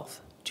March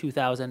 12th,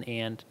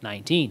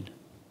 2019. In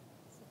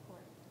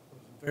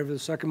favor of the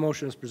second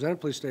motion as presented,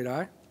 please state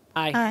aye.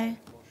 Aye. Aye.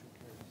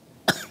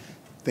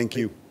 Thank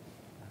you.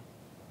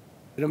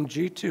 Item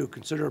G2,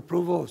 consider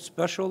approval of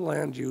special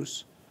land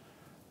use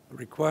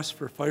request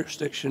for Fire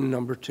Station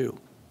Number 2.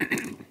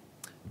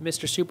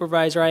 Mr.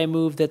 Supervisor, I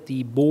move that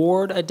the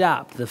board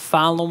adopt the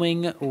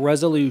following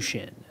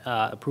resolution.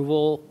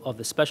 Approval of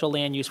the special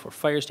land use for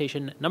Fire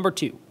Station Number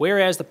 2.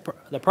 Whereas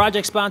the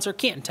project sponsor,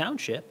 Canton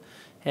Township,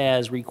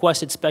 has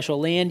requested special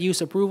land use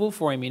approval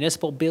for a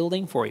municipal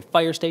building for a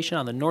fire station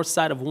on the north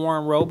side of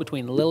Warren Road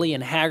between Lilly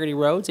and Haggerty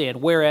Roads,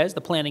 and whereas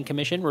the Planning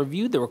Commission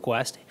reviewed the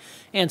request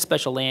and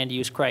special land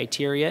use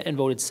criteria and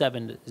voted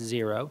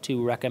 7-0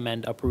 to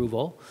recommend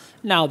approval,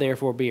 now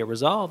therefore be it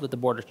resolved that the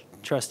Board of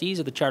Trustees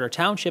of the Charter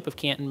Township of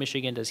Canton,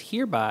 Michigan does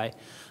hereby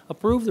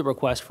approve the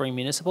request for a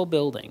municipal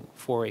building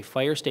for a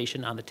fire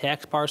station on the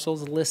tax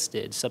parcels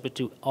listed, subject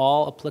to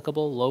all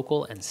applicable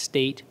local and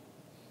state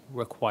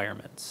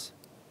requirements.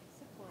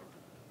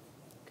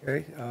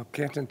 Okay,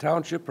 Canton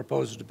Township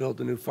proposes to build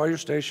a new fire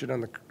station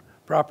on the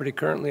property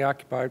currently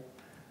occupied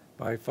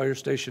by Fire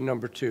Station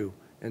Number 2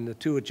 and the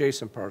 2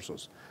 adjacent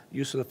parcels.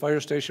 Use of the fire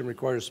station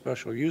requires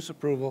special use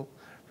approval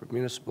for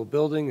municipal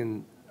building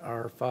in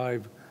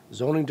R5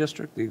 zoning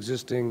district. The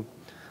existing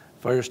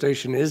fire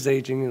station is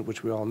aging,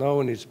 which we all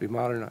know, and needs to be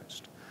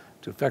modernized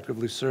to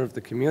effectively serve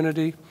the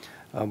community.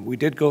 We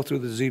did go through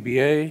the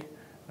ZBA,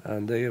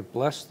 and they have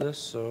blessed this,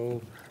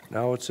 so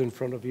now it's in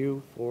front of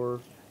you for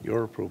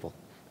your approval.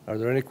 Are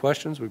there any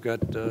questions? We've got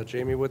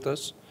Jamie with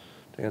us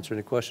to answer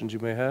any questions you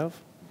may have.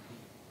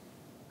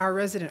 Our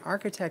resident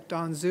architect,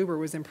 Dawn Zuber,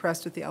 was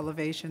impressed with the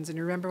elevations. And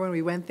you remember when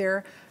we went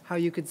there, how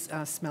you could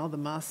smell the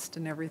must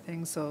and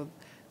everything? So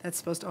that's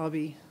supposed to all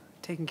be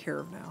taken care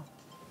of now.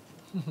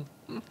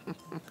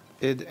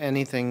 Did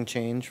anything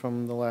change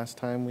from the last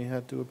time we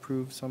had to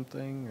approve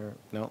something, or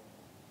no?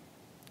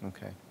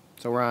 Okay,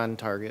 so we're on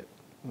target.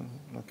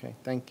 Okay,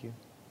 thank you.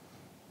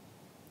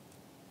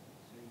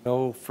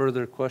 No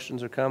further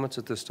questions or comments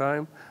at this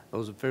time.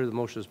 Those in favor of the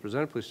motion as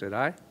presented, please state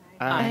aye.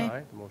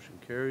 Aye. The motion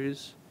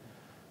carries.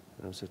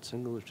 And was it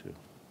single or two?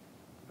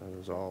 That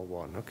was all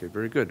one. Okay,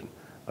 very good.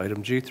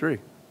 Item G3.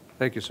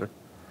 Thank you, sir.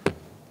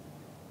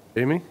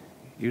 Jamie,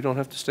 you don't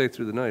have to stay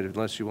through the night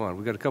unless you want.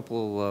 We've got a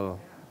couple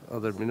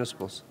other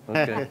municipals.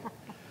 Okay.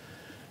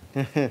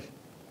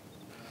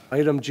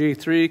 Item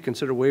G3,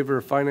 consider waiver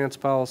of finance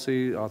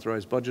policy,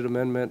 authorize budget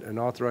amendment, and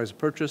authorize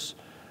purchase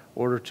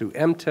order to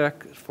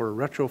MTech for a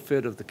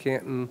retrofit of the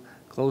Canton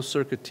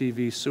closed-circuit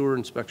TV sewer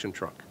inspection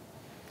truck.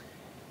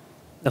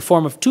 The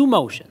form of 2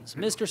 motions.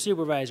 Mr.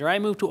 Supervisor, I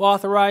move to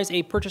authorize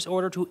a purchase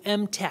order to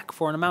MTech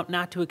for an amount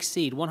not to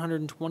exceed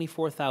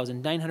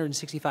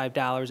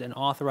 $124,965 and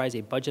authorize a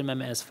budget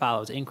amendment as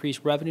follows. Increase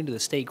revenue to the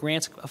state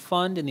grants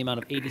fund in the amount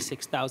of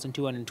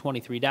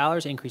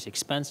 $86,223. Increase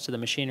expense to the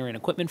machinery and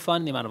equipment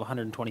fund in the amount of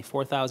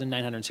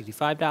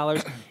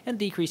 $124,965. And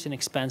decrease in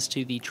expense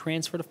to the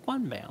transfer to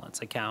fund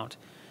balance account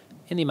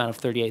in the amount of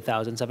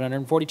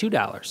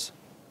 $38,742.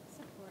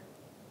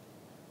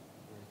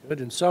 Good.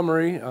 In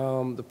summary,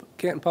 the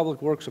Canton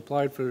Public Works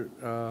applied for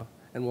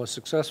and was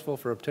successful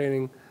for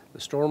obtaining the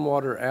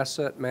Stormwater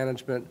Asset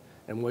Management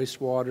and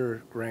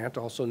Wastewater Grant,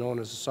 also known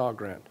as the SAW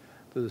grant,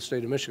 through the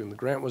state of Michigan. The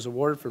grant was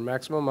awarded for a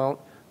maximum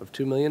amount of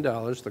 $2 million.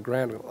 The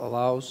grant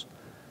allows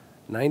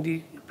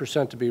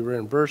 90% to be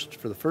reimbursed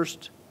for the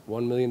first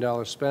 $1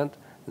 million spent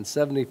and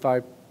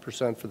 75%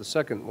 for the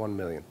second $1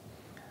 million.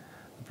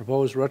 The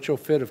proposed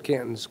retrofit of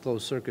Canton's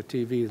closed-circuit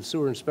TV and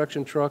sewer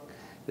inspection truck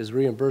is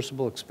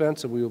reimbursable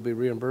expense, and we will be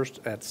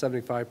reimbursed at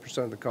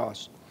 75% of the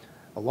cost.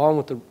 Along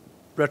with the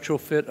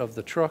retrofit of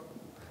the truck,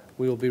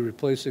 we will be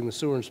replacing the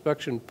sewer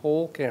inspection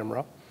pole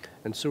camera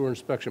and sewer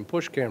inspection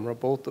push camera.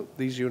 Both of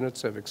these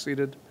units have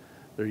exceeded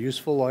their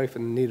useful life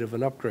and in need of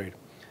an upgrade.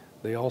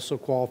 They also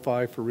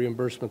qualify for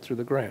reimbursement through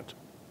the grant.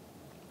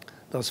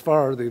 Thus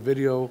far, the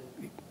video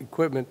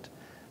equipment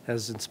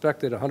has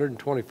inspected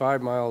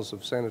 125 miles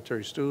of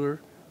sanitary sewer,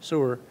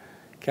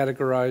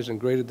 categorized and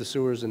graded the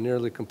sewers, and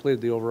nearly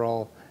completed the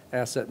overall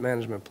asset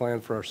management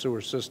plan for our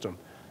sewer system.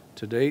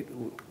 To date,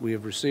 we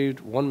have received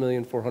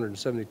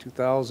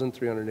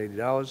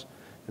 $1,472,380.21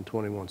 in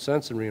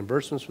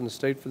reimbursements from the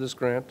state for this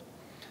grant,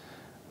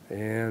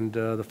 and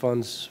the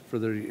funds for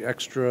the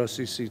extra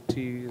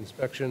CCT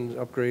inspections,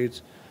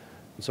 upgrades,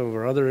 and some of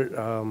our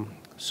other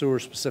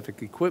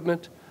sewer-specific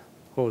equipment. The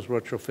proposed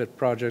retrofit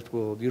project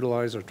will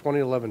utilize our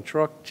 2011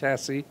 truck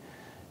chassis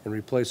and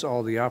replace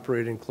all the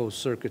operating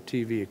closed-circuit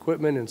TV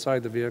equipment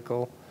inside the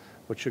vehicle,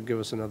 which should give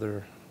us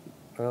another,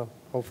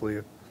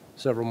 hopefully,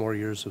 several more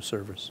years of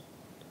service.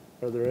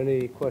 Are there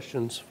any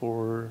questions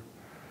for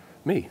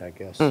me, I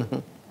guess?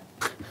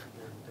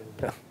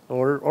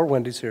 or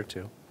Wendy's here,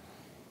 too.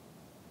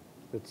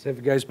 Have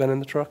you guys been in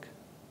the truck?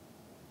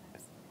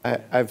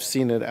 I've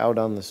seen it out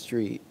on the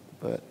street,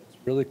 but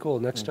It's really cool.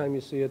 Next time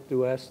you see it,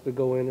 do ask to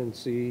go in and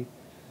see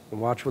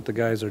and watch what the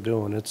guys are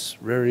doing. It's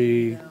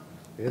very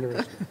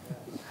interesting.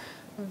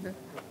 Okay. Are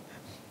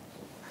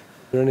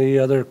there any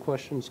other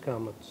questions,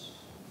 comments?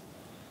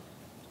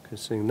 Okay,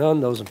 seeing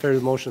none, those in favor of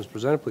the motion as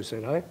presented, please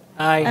say aye.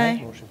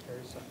 Aye. Motion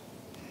carries.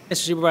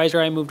 Mr.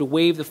 Supervisor, I move to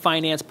waive the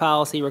finance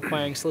policy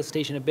requiring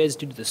solicitation of bids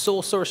due to the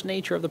sole source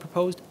nature of the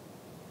proposed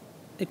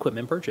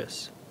equipment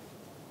purchase.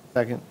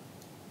 Second. In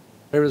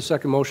favor of the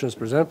second motion as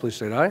presented, please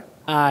state aye.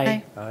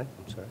 Aye. Aye, I'm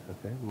sorry,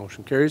 okay,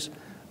 motion carries.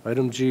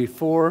 Item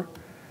G4.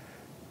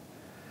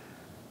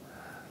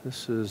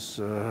 This is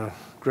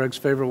Greg's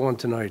favorite one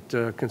tonight.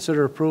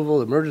 Consider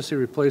approval of emergency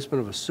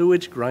replacement of a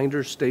sewage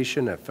grinder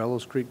station at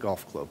Fellows Creek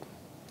Golf Club.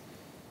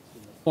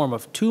 Form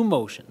of two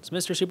motions.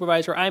 Mr.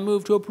 Supervisor, I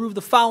move to approve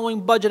the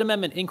following budget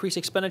amendment. Increase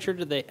expenditure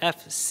to the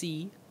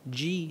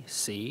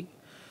FCGC,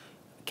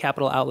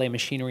 Capital Outlay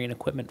Machinery and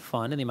Equipment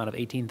Fund, in the amount of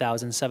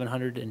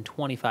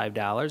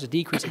 $18,725.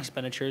 Decrease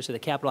expenditures to the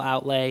Capital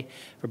Outlay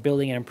for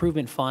Building and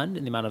Improvement Fund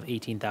in the amount of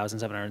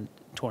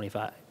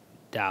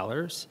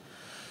 $18,725.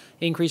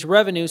 Increase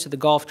revenues to the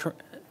golf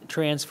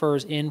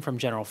transfers in from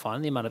general fund,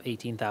 in the amount of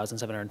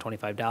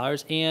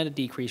 $18,725, and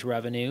decrease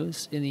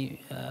revenues in the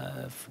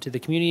to the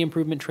community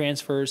improvement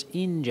transfers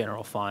in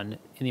general fund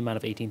in the amount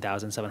of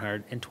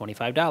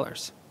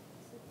 $18,725.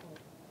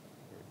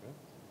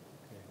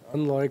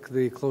 Unlike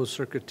the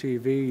closed-circuit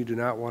TV, you do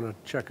not want to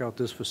check out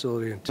this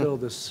facility until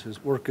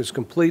work is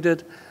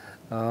completed.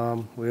 We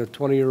have a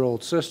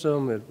 20-year-old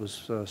system. It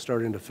was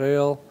starting to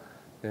fail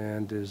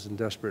and is in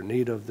desperate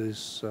need of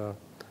these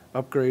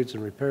upgrades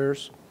and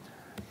repairs.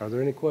 Are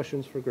there any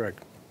questions for Greg?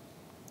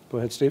 Go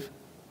ahead, Steve.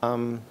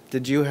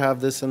 Did you have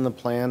this in the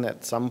plan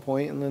at some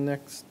point in the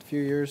next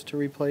few years to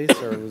replace,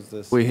 or was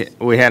this?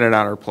 We had it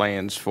on our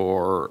plans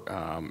for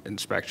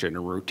inspection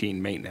and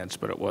routine maintenance,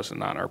 but it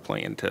wasn't on our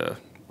plan to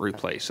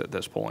replace at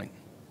this point.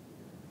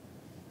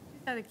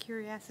 Out of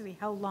curiosity,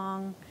 how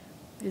long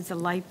is the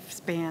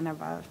lifespan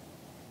of a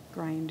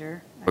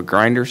grinder? A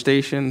grinder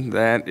station,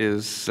 that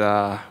is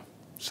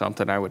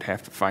something I would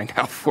have to find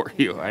out for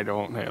you. I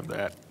don't have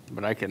that,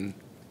 but I can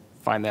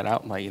find that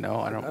out and let you know.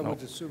 I don't know. I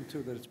would assume,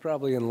 too, that it's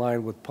probably in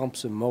line with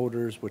pumps and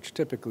motors, which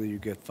typically you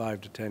get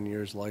 5 to 10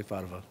 years life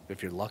out of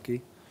if you're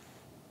lucky.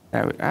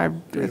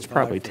 It's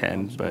probably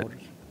 10, pumps, but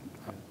motors.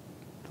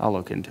 I'll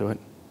look into it.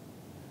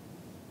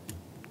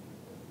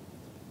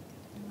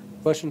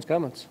 Questions,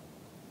 comments?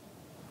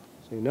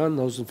 Seeing none,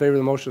 those in favor of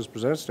the motion as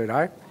presented, state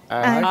aye.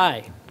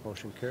 Aye.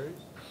 Motion carries.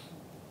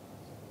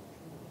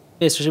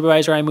 Mr.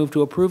 Supervisor, I move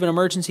to approve an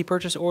emergency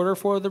purchase order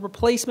for the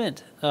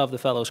replacement of the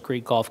Fellows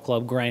Creek Golf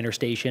Club grinder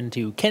station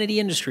to Kennedy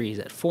Industries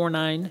at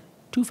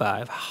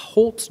 4925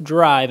 Holtz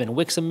Drive in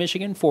Wixom,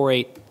 Michigan,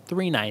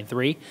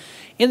 48393,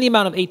 in the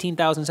amount of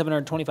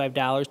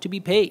 $18,725 to be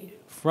paid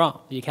from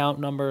the account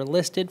number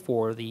listed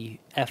for the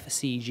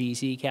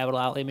FCGC Capital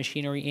Outlay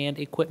Machinery and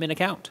Equipment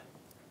account.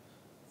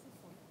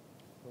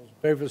 Those in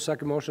favor of the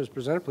second motion as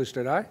presented, please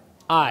state aye.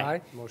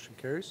 Aye. Motion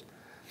carries.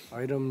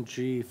 Item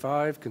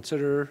G5,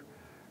 consider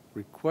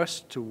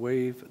request to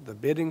waive the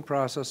bidding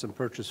process and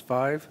purchase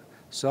 5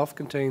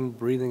 self-contained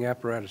breathing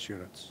apparatus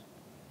units.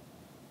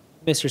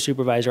 Mr.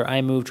 Supervisor,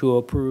 I move to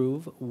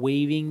approve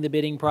waiving the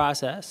bidding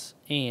process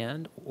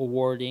and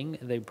awarding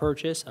the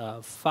purchase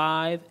of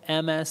 5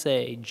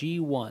 MSA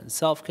G1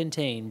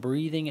 self-contained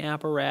breathing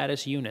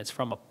apparatus units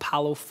from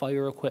Apollo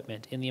Fire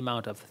Equipment in the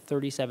amount of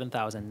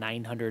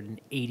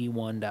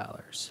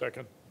 $37,981.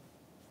 Second.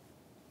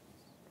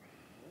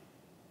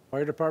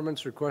 Fire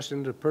Department's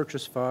requesting to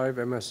purchase 5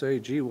 MSA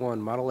G1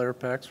 model air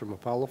packs from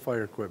Apollo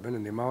Fire Equipment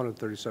in the amount of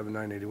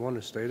 $37,981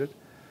 as stated.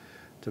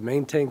 To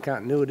maintain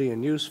continuity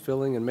in use,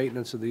 filling, and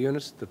maintenance of the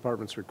units, the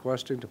Department's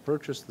requesting to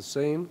purchase the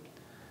same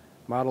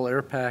model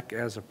air pack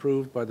as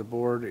approved by the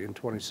board in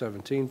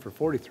 2017 for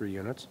 43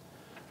 units.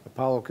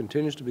 Apollo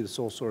continues to be the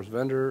sole source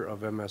vendor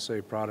of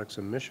MSA products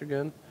in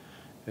Michigan,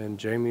 and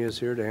Jamie is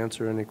here to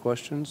answer any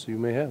questions you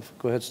may have.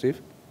 Go ahead,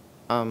 Steve.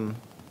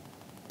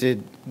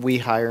 Did we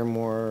hire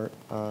more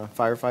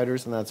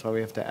firefighters, and that's why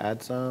we have to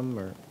add some,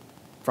 or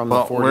from the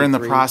Well, 43? we're in the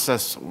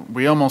process.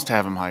 We almost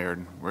have them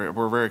hired.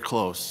 We're very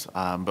close,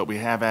 but we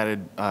have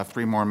added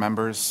 3 more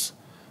members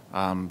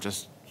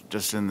just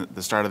in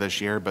the start of this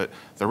year. But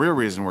the real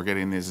reason we're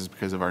getting these is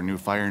because of our new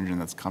fire engine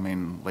that's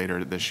coming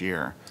later this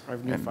year. Our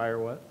new And fire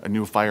what? A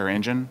new fire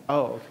engine.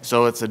 Oh, okay.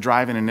 So it's a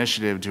drive-in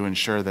initiative to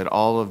ensure that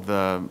all of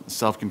the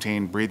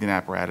self-contained breathing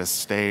apparatus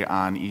stay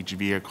on each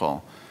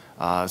vehicle,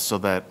 so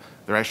that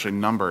they're actually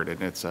numbered,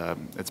 and it's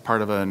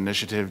part of an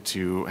initiative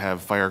to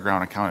have fire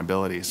ground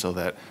accountability, so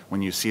that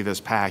when you see this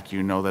pack,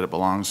 you know that it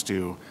belongs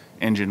to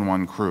Engine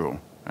 1 crew,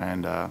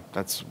 and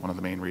that's one of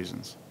the main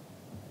reasons.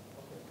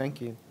 Thank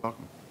you.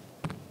 Welcome.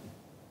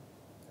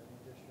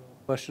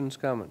 Questions,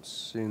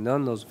 comments? Seeing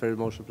none, those in favor of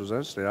the motion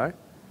presented, state aye.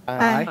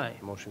 Aye.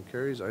 Motion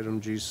carries. Item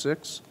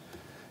G6,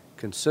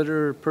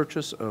 consider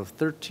purchase of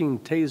 13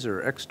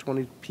 TASER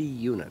X20P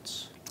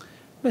units.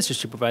 Mr.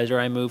 Supervisor,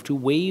 I move to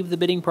waive the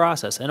bidding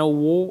process and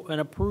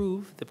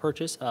approve the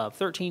purchase of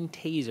 13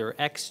 TASER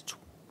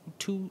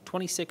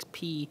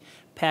X26P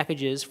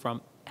packages from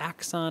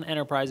Axon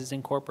Enterprises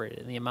Incorporated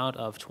in the amount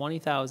of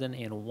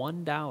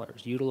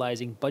 $20,001,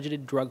 utilizing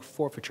budgeted drug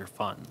forfeiture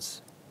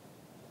funds.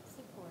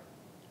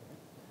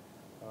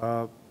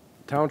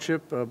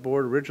 Township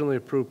Board originally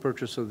approved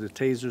purchase of the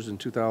TASERs in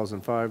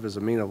 2005 as a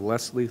means of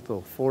less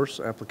lethal force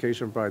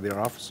application by their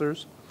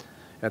officers.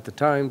 At the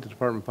time, the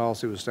department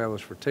policy was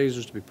established for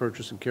TASERs to be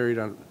purchased and carried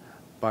on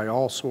by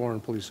all sworn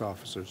police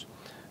officers.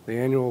 The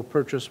annual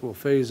purchase will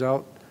phase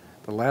out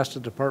the last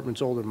of the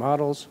department's older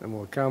models and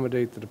will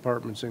accommodate the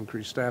department's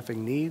increased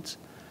staffing needs.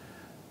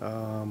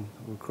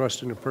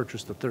 Requesting to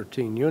purchase the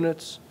 13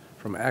 units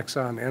from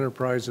Axon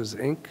Enterprises,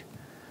 Inc.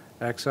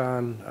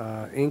 Axon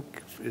Inc.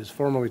 is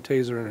formerly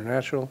Taser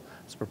International.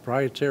 It's a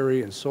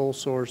proprietary and sole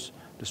source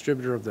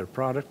distributor of their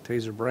product.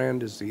 Taser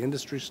brand is the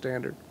industry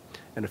standard,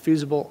 and a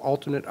feasible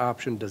alternate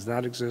option does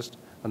not exist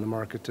on the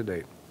market to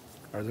date.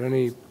 Are there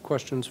any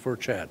questions for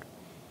Chad?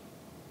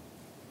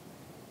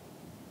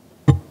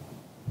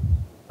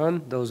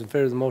 None. Those in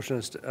favor of the motion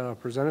as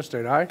presented,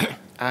 state aye.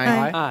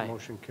 Aye. Aye.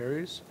 Motion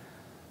carries.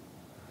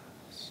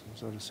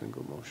 Is that a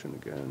single motion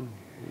again?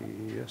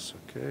 Yes,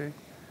 okay.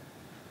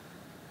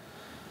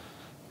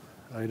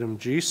 Item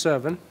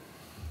G7,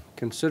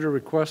 consider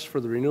request for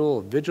the renewal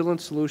of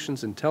Vigilant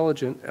Solutions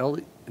Intelligence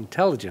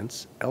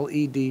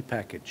LED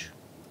package.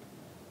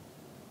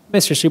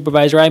 Mr.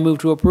 Supervisor, I move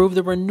to approve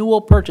the renewal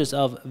purchase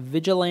of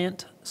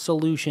Vigilant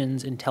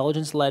Solutions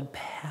Intelligence-led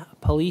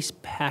police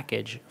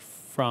package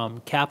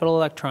from Capital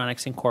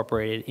Electronics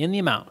Incorporated in the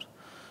amount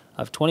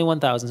of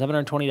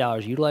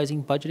 $21,720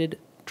 utilizing budgeted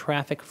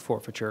traffic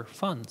forfeiture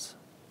funds.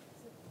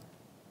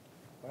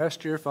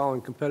 Last year,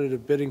 following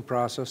competitive bidding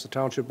process, the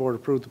Township Board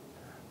approved the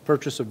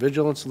purchase of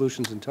Vigilant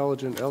Solutions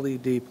Intelligent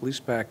LED police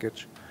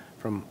package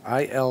from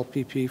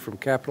ILPP from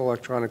Capital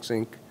Electronics,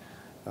 Inc.,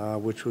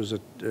 which was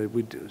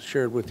we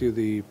shared with you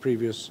the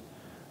previous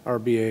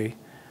RBA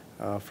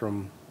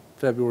from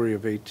February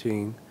of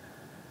 18.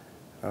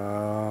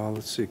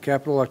 Let's see,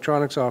 Capital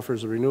Electronics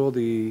offers a renewal of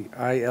the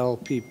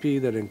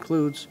ILPP that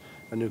includes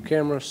a new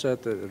camera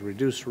set at a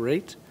reduced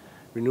rate,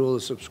 renewal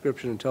of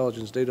subscription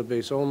intelligence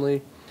database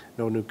only.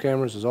 No new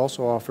cameras is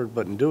also offered,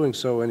 but in doing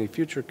so, any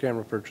future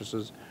camera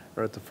purchases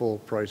are at the full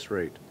price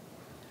rate.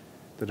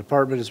 The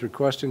department is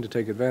requesting to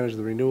take advantage of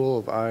the renewal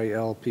of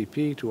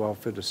ILPP to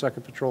outfit a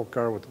second patrol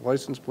car with a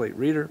license plate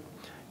reader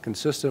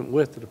consistent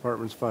with the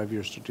department's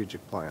 5-year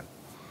strategic plan.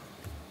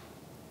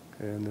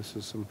 And this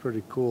is some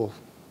pretty cool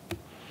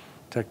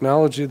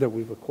technology that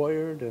we've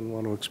acquired and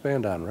want to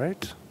expand on,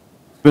 right?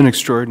 It's been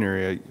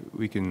extraordinary.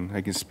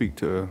 I can speak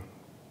to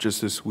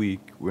just this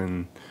week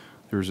when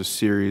there was a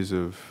series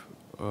of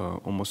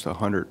almost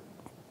 100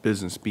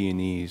 business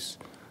B&Es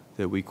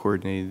that we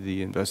coordinated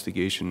the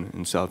investigation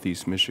in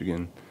Southeast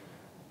Michigan,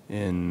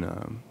 and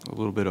a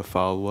little bit of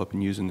follow-up,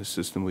 and using the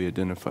system we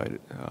identified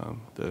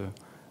the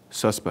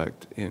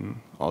suspect, and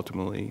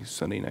ultimately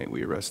Sunday night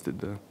we arrested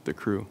the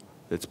crew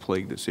that's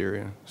plagued this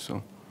area.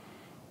 So.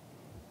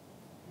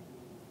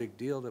 Big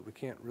deal that we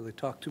can't really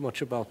talk too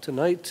much about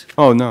tonight.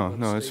 Oh, no,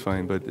 it's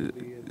fine, but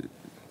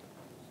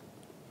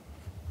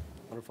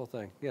wonderful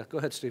thing. Yeah, go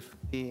ahead, Steve.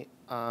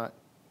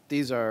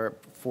 These are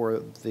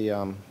for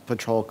the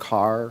patrol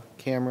car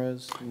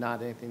cameras,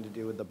 not anything to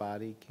do with the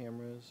body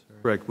cameras?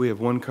 Or? correct. We have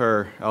one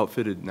car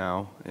outfitted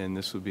now, and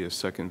this would be a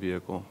second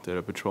vehicle that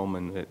a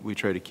patrolman that we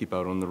try to keep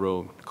out on the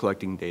road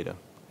collecting data.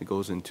 It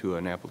goes into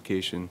an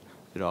application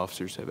that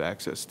officers have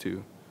access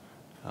to.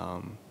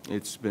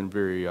 It's been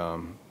very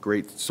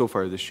great so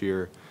far this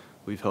year.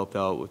 We've helped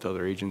out with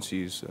other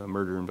agencies,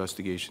 murder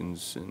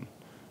investigations, and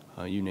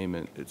you name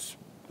it. It's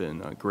been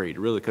great. It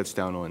really cuts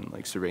down on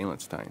like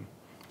surveillance time,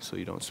 so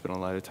you don't spend a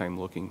lot of time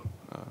looking.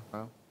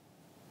 Wow.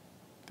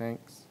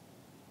 Thanks.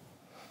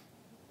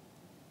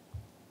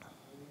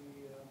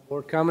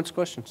 Board comments,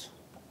 questions?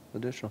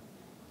 Additional?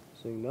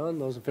 Seeing none,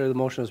 those in favor of the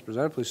motion as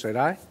presented, please say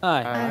aye.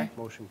 Aye.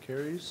 Motion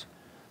carries.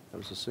 That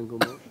was a single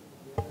motion.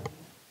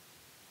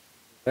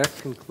 That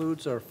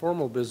concludes our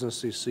formal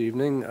business this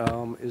evening.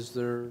 Is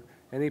there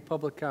any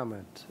public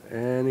comment?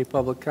 Any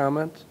public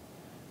comment?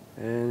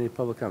 Any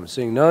public comment?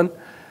 Seeing none.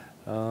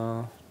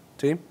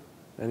 Team,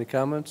 any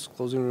comments,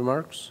 closing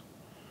remarks?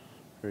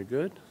 Very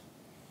good.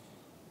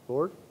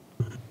 Board?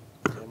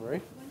 Anne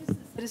Marie? When does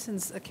the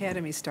Citizens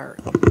Academy start?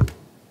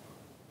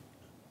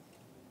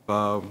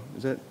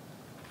 Is that?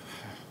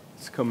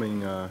 It's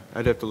coming.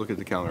 I'd have to look at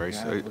the calendar.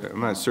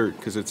 I'm not certain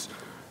because it's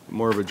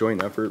more of a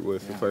joint effort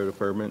with the fire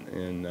department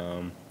and.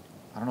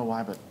 I don't know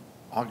why, but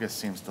August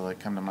seems to like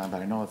come to mind,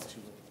 but I know it's too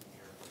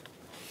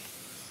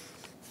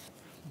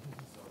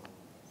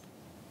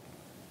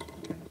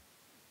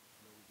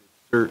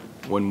late.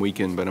 One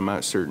weekend, but I'm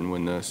not certain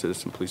when the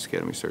Citizen Police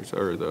Academy starts,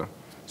 or the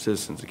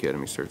Citizens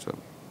Academy starts up.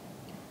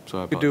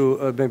 So I could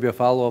do maybe a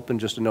follow-up and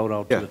just a note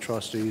out to Yeah. the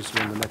trustees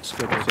when the next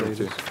scheduled date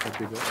is. That'd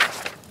be good.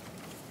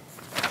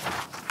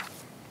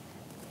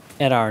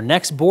 At our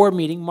next board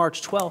meeting,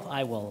 March 12th,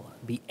 I will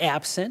be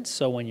absent,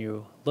 so when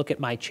you look at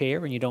my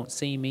chair and you don't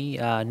see me,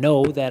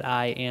 know that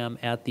I am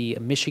at the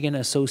Michigan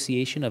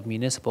Association of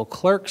Municipal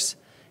Clerks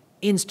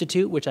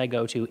Institute, which I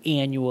go to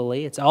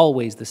annually. It's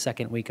always the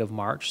second week of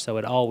March, so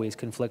it always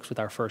conflicts with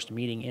our first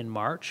meeting in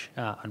March,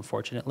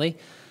 unfortunately.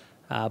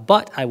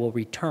 But I will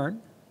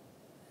return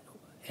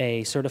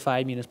a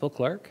certified municipal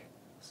clerk,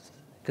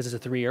 because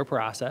it's a 3-year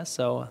process,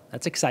 so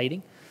that's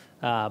exciting.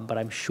 But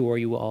I'm sure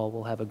you all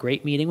will have a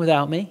great meeting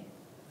without me.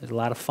 There's a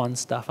lot of fun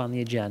stuff on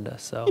the agenda,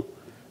 so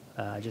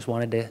I just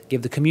wanted to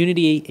give the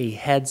community a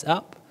heads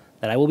up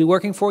that I will be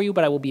working for you,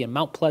 but I will be in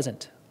Mount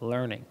Pleasant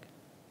learning.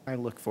 I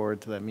look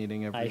forward to that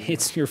meeting every year.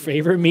 It's your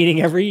favorite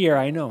meeting every year,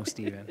 I know,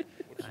 Stephen.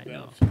 I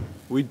know.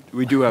 We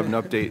do have an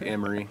update,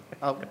 Anne Marie.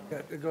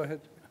 Go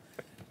ahead.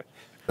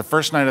 The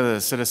first night of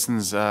the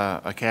Citizens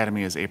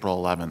Academy is April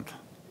 11th.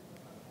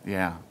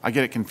 Yeah, I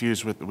get it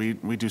confused with, we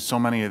do so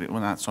many,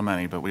 well, not so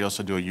many, but we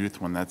also do a youth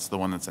one. That's the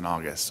one that's in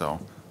August, so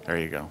there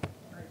you go.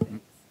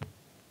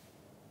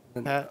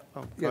 Pat,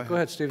 Yeah, go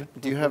ahead, Stephen.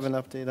 Do you have an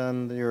update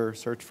on your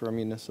search for a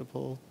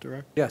municipal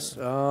director? Yes,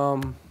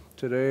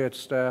 today at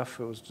staff,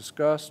 it was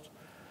discussed.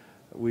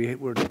 We had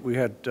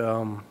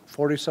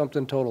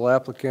 40-something total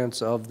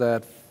applicants. Of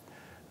that,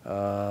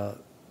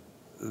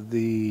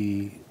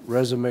 the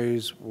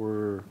resumes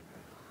were,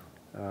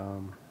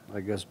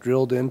 I guess,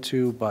 drilled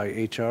into by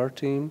HR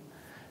team,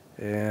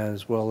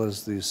 as well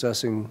as the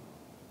assessing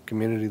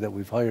community that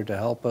we've hired to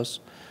help us.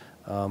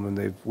 And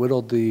they've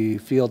whittled the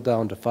field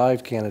down to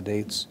 5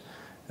 candidates,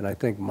 and I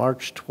think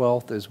March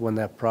 12th is when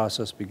that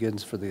process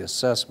begins for the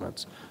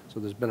assessments. So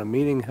there's been a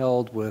meeting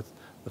held with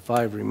the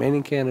 5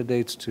 remaining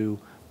candidates to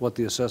what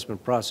the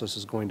assessment process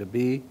is going to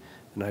be,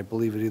 and I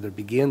believe it either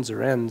begins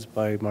or ends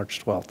by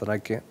March 12th,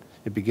 and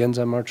it begins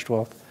on March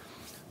 12th.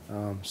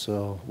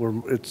 So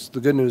the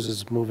good news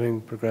is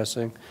moving,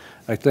 progressing.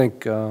 I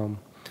think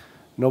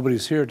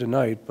nobody's here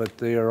tonight, but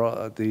they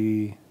are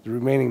the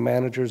remaining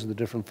managers of the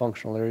different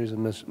functional areas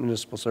in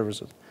municipal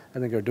services, I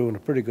think, are doing a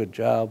pretty good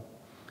job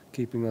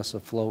keeping us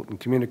afloat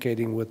and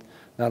communicating with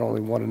not only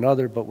one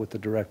another, but with the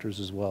directors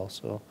as well.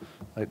 So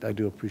I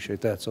do appreciate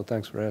that, so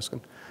thanks for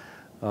asking.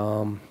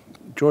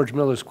 George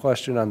Miller's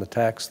question on the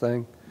tax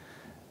thing,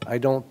 I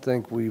don't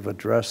think we've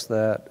addressed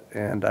that,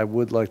 and I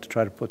would like to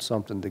try to put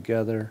something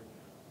together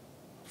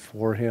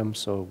for him.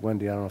 So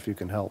Wendy, I don't know if you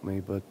can help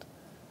me, but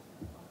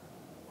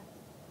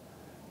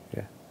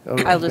yeah.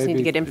 I'll just need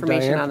to get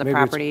information Diane, on the maybe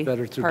it's property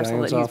better through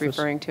parcel that Diane's he's office?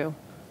 referring to.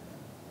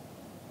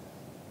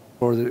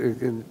 Or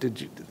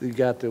you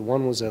got the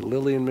one was at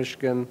Lillian,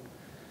 Michigan?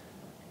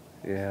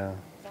 Yeah.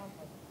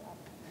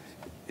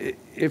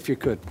 If you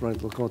could, right,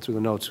 going through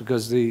the notes,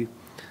 because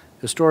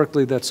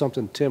historically, that's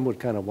something Tim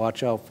would kind of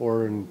watch out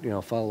for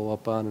and, follow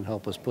up on and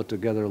help us put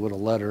together a little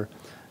letter.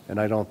 And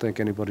I don't think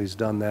anybody's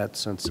done that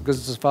since,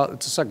 because it's the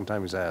second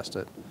time he's asked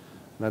it.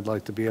 And I'd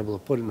like to be able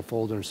to put it in the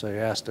folder and say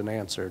asked and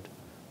answered,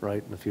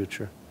 right, in the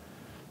future.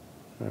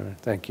 All right,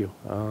 thank you.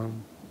 Go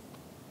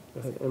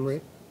ahead,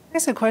 Emery. I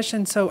guess a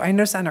question. So I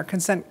noticed on our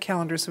consent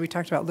calendar, so we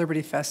talked about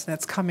Liberty Fest, and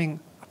that's coming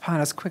upon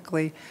us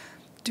quickly.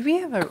 Do we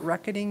have a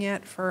reckoning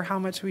yet for how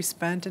much we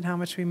spent and how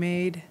much we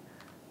made?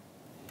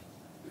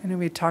 I know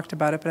we had talked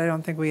about it, but I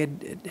don't think we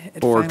had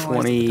For finalized at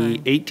the time.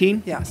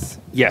 2018? Yes.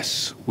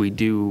 Yes, we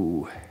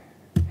do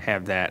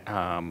have that.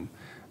 I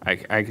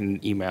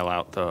can email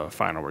out the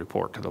final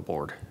report to the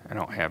board. I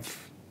don't have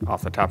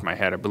off the top of my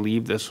head. I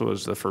believe this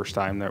was the first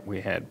time that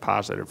we had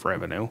positive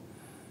revenue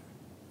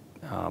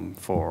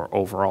for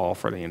overall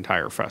for the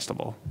entire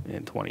festival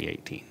in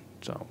 2018.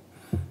 So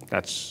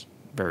that's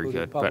very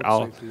Including good. But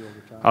public safety over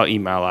time. I'll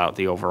email out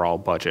the overall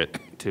budget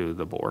to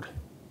the board.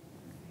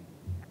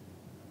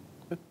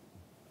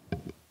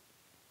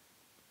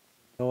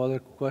 No other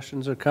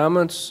questions or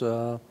comments?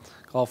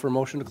 Call for a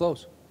motion to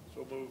close.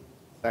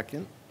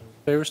 Second.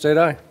 Favor, state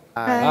aye.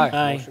 Aye.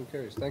 Aye. Motion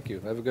carries. Thank you.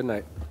 Have a good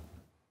night.